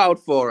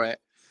wild for it.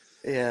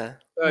 Yeah.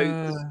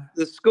 So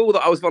the school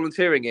that I was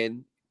volunteering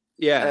in,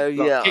 yeah, you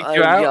know,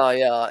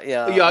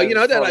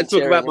 I don't like to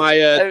talk about my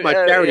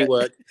charity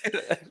work.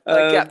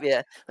 My gap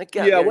year.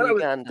 When I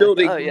was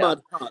building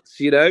mud huts,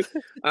 you know.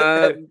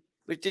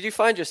 Did you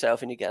find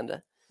yourself in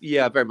Uganda?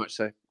 Yeah, very much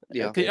so.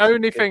 Yeah. The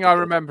only thing I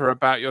remember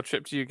about your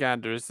trip to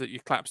Uganda is that you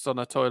collapsed on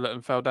a toilet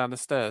and fell down the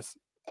stairs.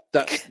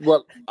 That's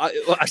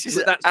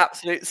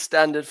absolute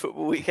standard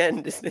football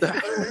weekend, isn't it?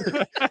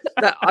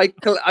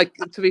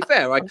 To be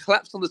fair, I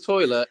collapsed on the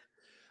toilet,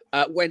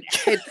 went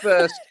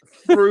headfirst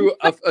through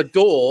a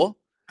door,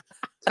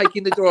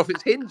 taking the door off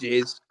its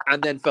hinges,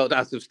 and then fell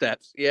down some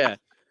steps. Yeah,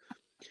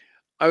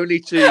 only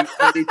to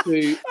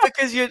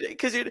because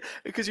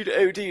you'd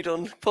OD'd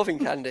on popping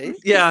candy.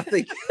 Yeah, I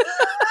think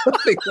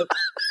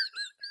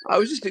I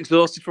was just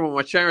exhausted from all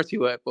my charity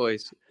work,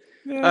 boys.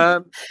 Yeah.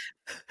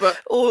 But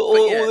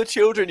all the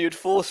children you'd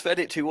force-fed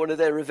it to wanted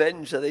their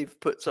revenge, so they've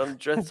put something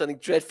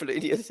dreadful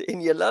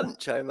in your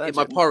lunch, I imagine. In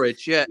my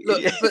porridge, yeah.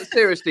 Look, but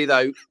seriously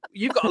though,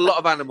 you've got a lot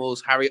of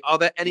animals, Harry. Are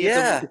there any of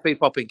them you could feed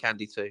popping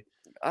candy to?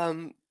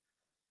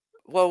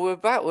 Well, we're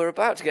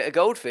about to get a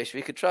goldfish.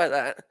 We could try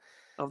that.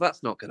 Oh,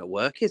 that's not going to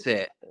work, is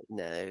it?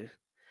 No.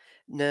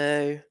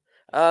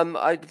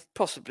 I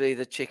possibly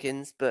the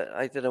chickens, but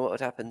I don't know what would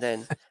happen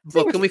then.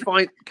 Well,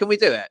 can we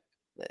do it?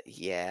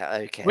 Yeah,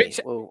 okay.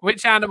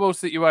 Which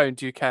animals that you own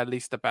do you care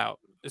least about?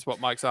 Is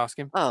what Mike's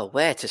asking. Oh,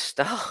 where to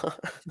start?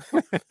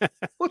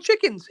 Well,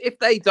 chickens, if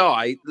they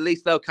die, at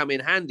least they'll come in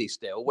handy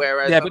still.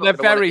 Whereas, but they're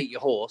very eat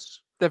your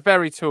horse. They're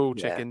very tall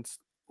chickens.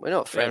 We're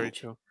not very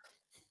French. tall.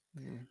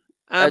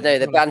 No,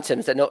 they're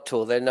bantams. They're not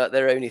tall. They're not.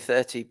 They're only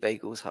 30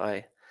 bagels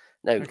high.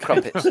 No,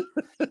 crumpets.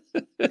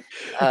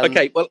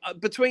 Okay, well,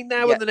 between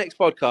now and the next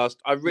podcast,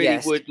 I really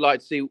would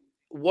like to see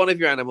one of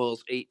your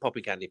animals eat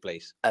popping candy,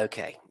 please.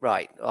 Okay,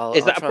 right.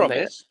 Is that a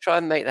promise? Try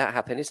and make that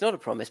happen. It's not a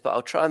promise, but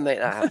I'll try and make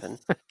that happen.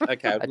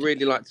 Okay, I'd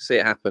really like to see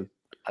it happen.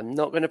 I'm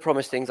not going to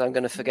promise things I'm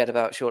going to forget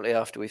about shortly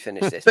after we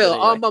finish this. Phil,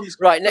 anyway. our mum's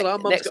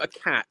got a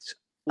cat.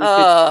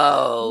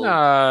 Oh no,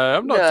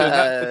 I'm not doing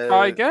that to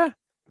Tiger.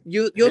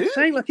 You're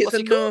saying like it's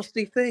a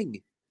nasty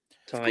thing.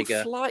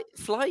 Tiger.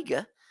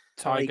 Fliger.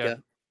 Tiger.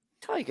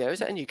 Is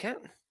that a new cat?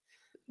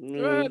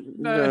 No.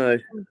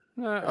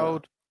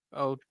 Old.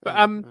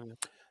 But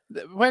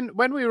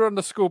when we were on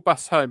the school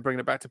bus home, bringing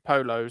it back to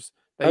Polos,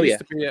 there used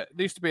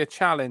to be a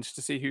challenge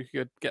to see who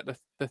could get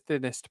the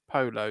thinnest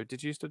polo.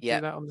 Did you used to do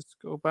that on the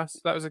school bus?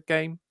 That was a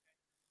game.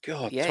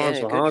 God,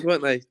 times were hard,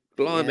 weren't they?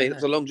 Blimey, it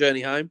was a long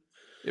journey home.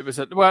 It was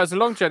a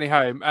long journey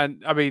home,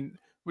 and I mean,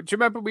 do you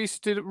remember we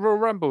used to do Royal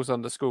Rumbles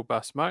on the school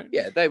bus, Mike?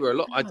 Yeah, they were a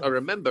lot. I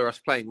remember us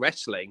playing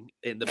wrestling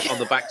on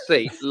the back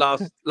seat,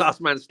 last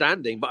man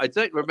standing, but I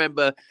don't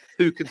remember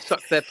who could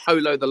suck their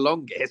polo the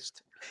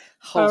longest.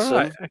 Wholesome.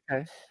 Right,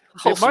 okay.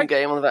 Wholesome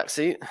game on the back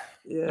seat.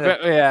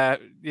 Yeah.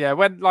 But,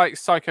 when like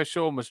Psycho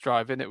Sean was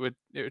driving, it would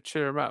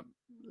cheer him up.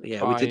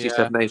 Yeah, we did used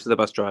to have names for the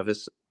bus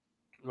drivers.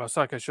 Well,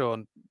 Psycho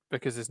Sean,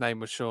 because his name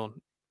was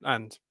Sean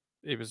and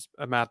he was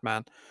a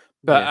madman.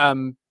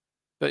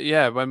 But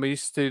yeah, when we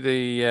used to do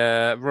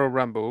the Royal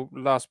Rumble,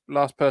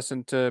 last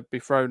person to be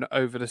thrown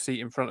over the seat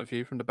in front of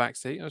you from the back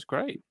seat, it was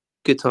great.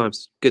 Good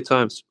times.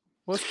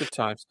 Was good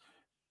times.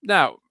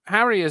 Now,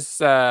 Harry is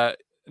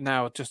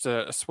now just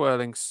a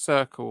swirling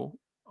circle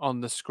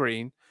on the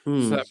screen,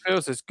 so that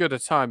feels as good a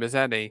time as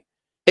any.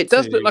 It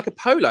does look like a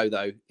polo,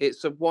 though.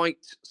 It's a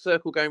white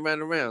circle going round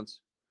and round.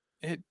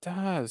 It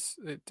does.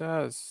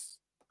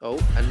 Oh,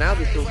 and now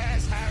this will...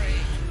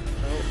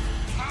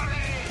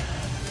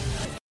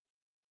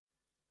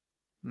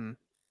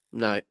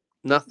 No,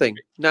 nothing.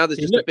 Now there's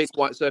just a big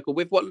white circle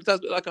with what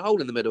does look like a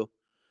hole in the middle.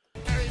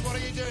 Harry, what are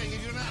you doing?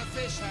 You're not a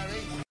fish, Harry.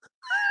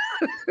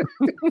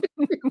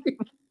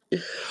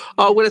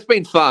 Oh, well, it's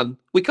been fun.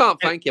 We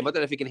can't thank him. I don't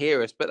know if he can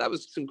hear us, but that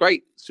was some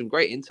great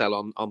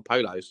intel on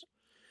polos.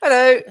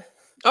 Hello.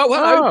 Oh,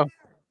 hello. Oh.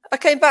 I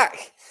came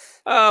back.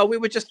 Oh, we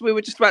were just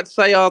about to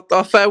say our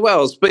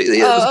farewells, but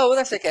well,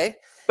 that's okay.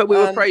 But we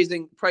were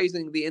praising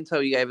the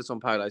intel you gave us on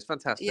polos.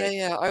 Fantastic.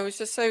 Yeah. I was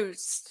just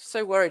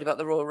so worried about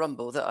the Royal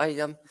Rumble that I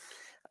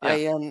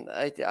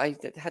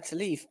had to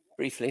leave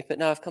briefly, but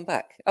now I've come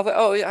back.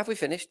 Have we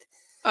finished?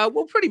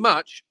 Well, pretty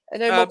much.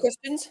 No more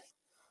questions?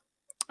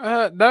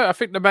 No, I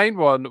think the main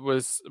one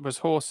was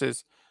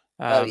horses.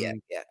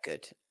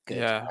 Good.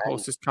 Yeah,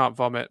 horses can't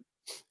vomit.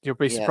 You'll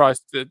be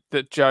surprised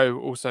that Joe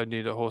also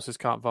knew that horses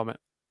can't vomit.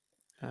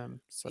 All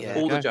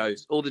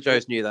the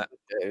Joes knew that.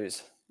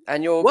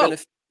 And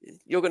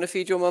you're gonna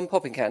feed your mum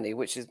popping candy,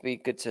 which would be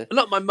good to.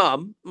 Not my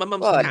mum. My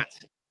mum's cat.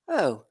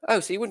 Oh,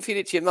 so you wouldn't feed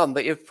it to your mum,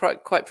 but you're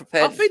quite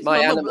prepared. I'll feed it to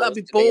my mum. That'd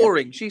be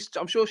boring.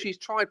 I'm sure she's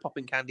tried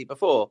popping candy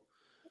before.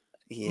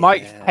 Yeah.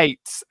 Mike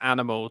hates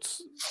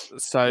animals,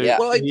 so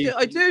well,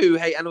 I do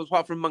hate animals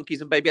apart from monkeys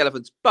and baby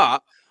elephants.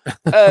 But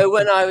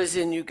when I was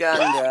in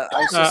Uganda,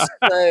 I saw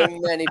so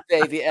many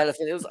baby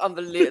elephants. It was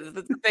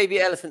unbelievable. The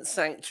baby elephant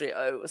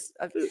sanctuary.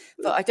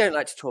 But I don't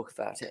like to talk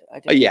about it.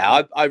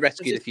 I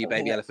rescued a few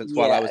baby elephants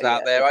while I was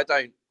out there. I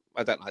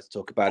don't like to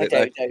talk about it.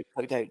 I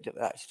don't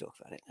like to talk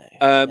about it.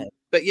 No.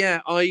 But yeah,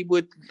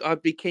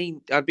 I'd be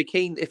keen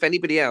if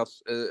anybody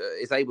else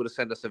is able to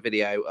send us a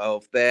video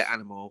of their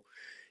animal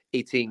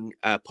eating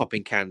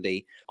popping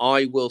candy.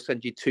 I will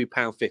send you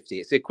 £2.50.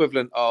 It's the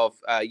equivalent of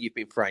you've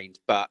been framed,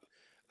 but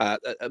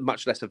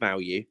much lesser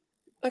value.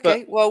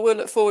 Okay, well, we'll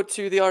look forward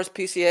to the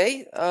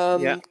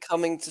RSPCA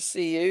coming to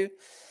see you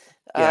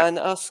and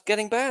us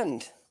getting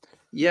banned.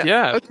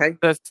 Yeah. Okay.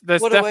 There's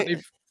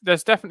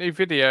definitely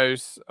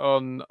videos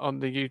on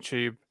the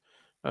YouTube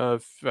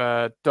of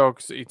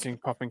dogs eating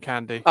popping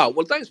candy. Oh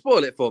well, don't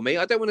spoil it for me.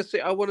 I don't want to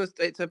see. I want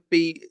it to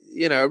be,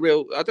 a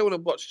real. I don't want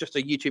to watch just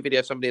a YouTube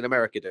video of somebody in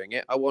America doing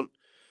it. I want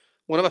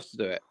one of us to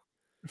do it.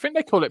 I think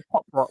they call it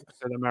pop rocks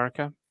in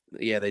America.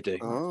 Yeah, they do.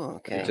 Oh,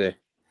 okay. They do.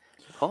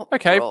 Pop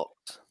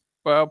rocks.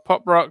 Well,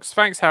 Pop Rocks,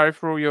 thanks, Harry,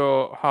 for all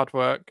your hard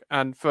work.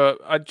 And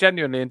I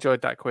genuinely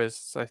enjoyed that quiz.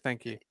 So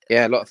thank you.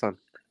 Yeah, a lot of fun.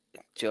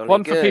 Jolly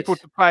One good. for people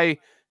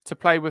to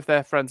play with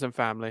their friends and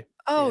family.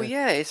 Oh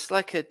yeah, it's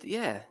like a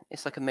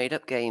made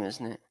up game,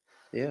 isn't it?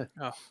 Yeah.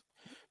 Oh,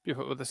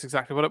 beautiful. Well, that's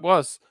exactly what it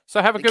was.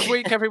 So have a good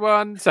week,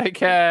 everyone. Take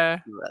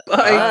care.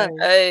 Bye.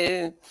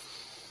 Bye.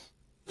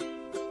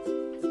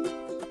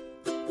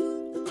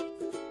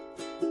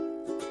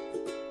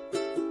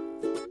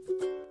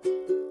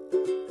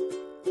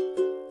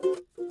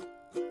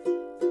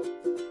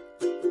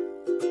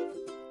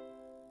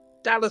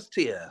 Dallas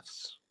to Earth.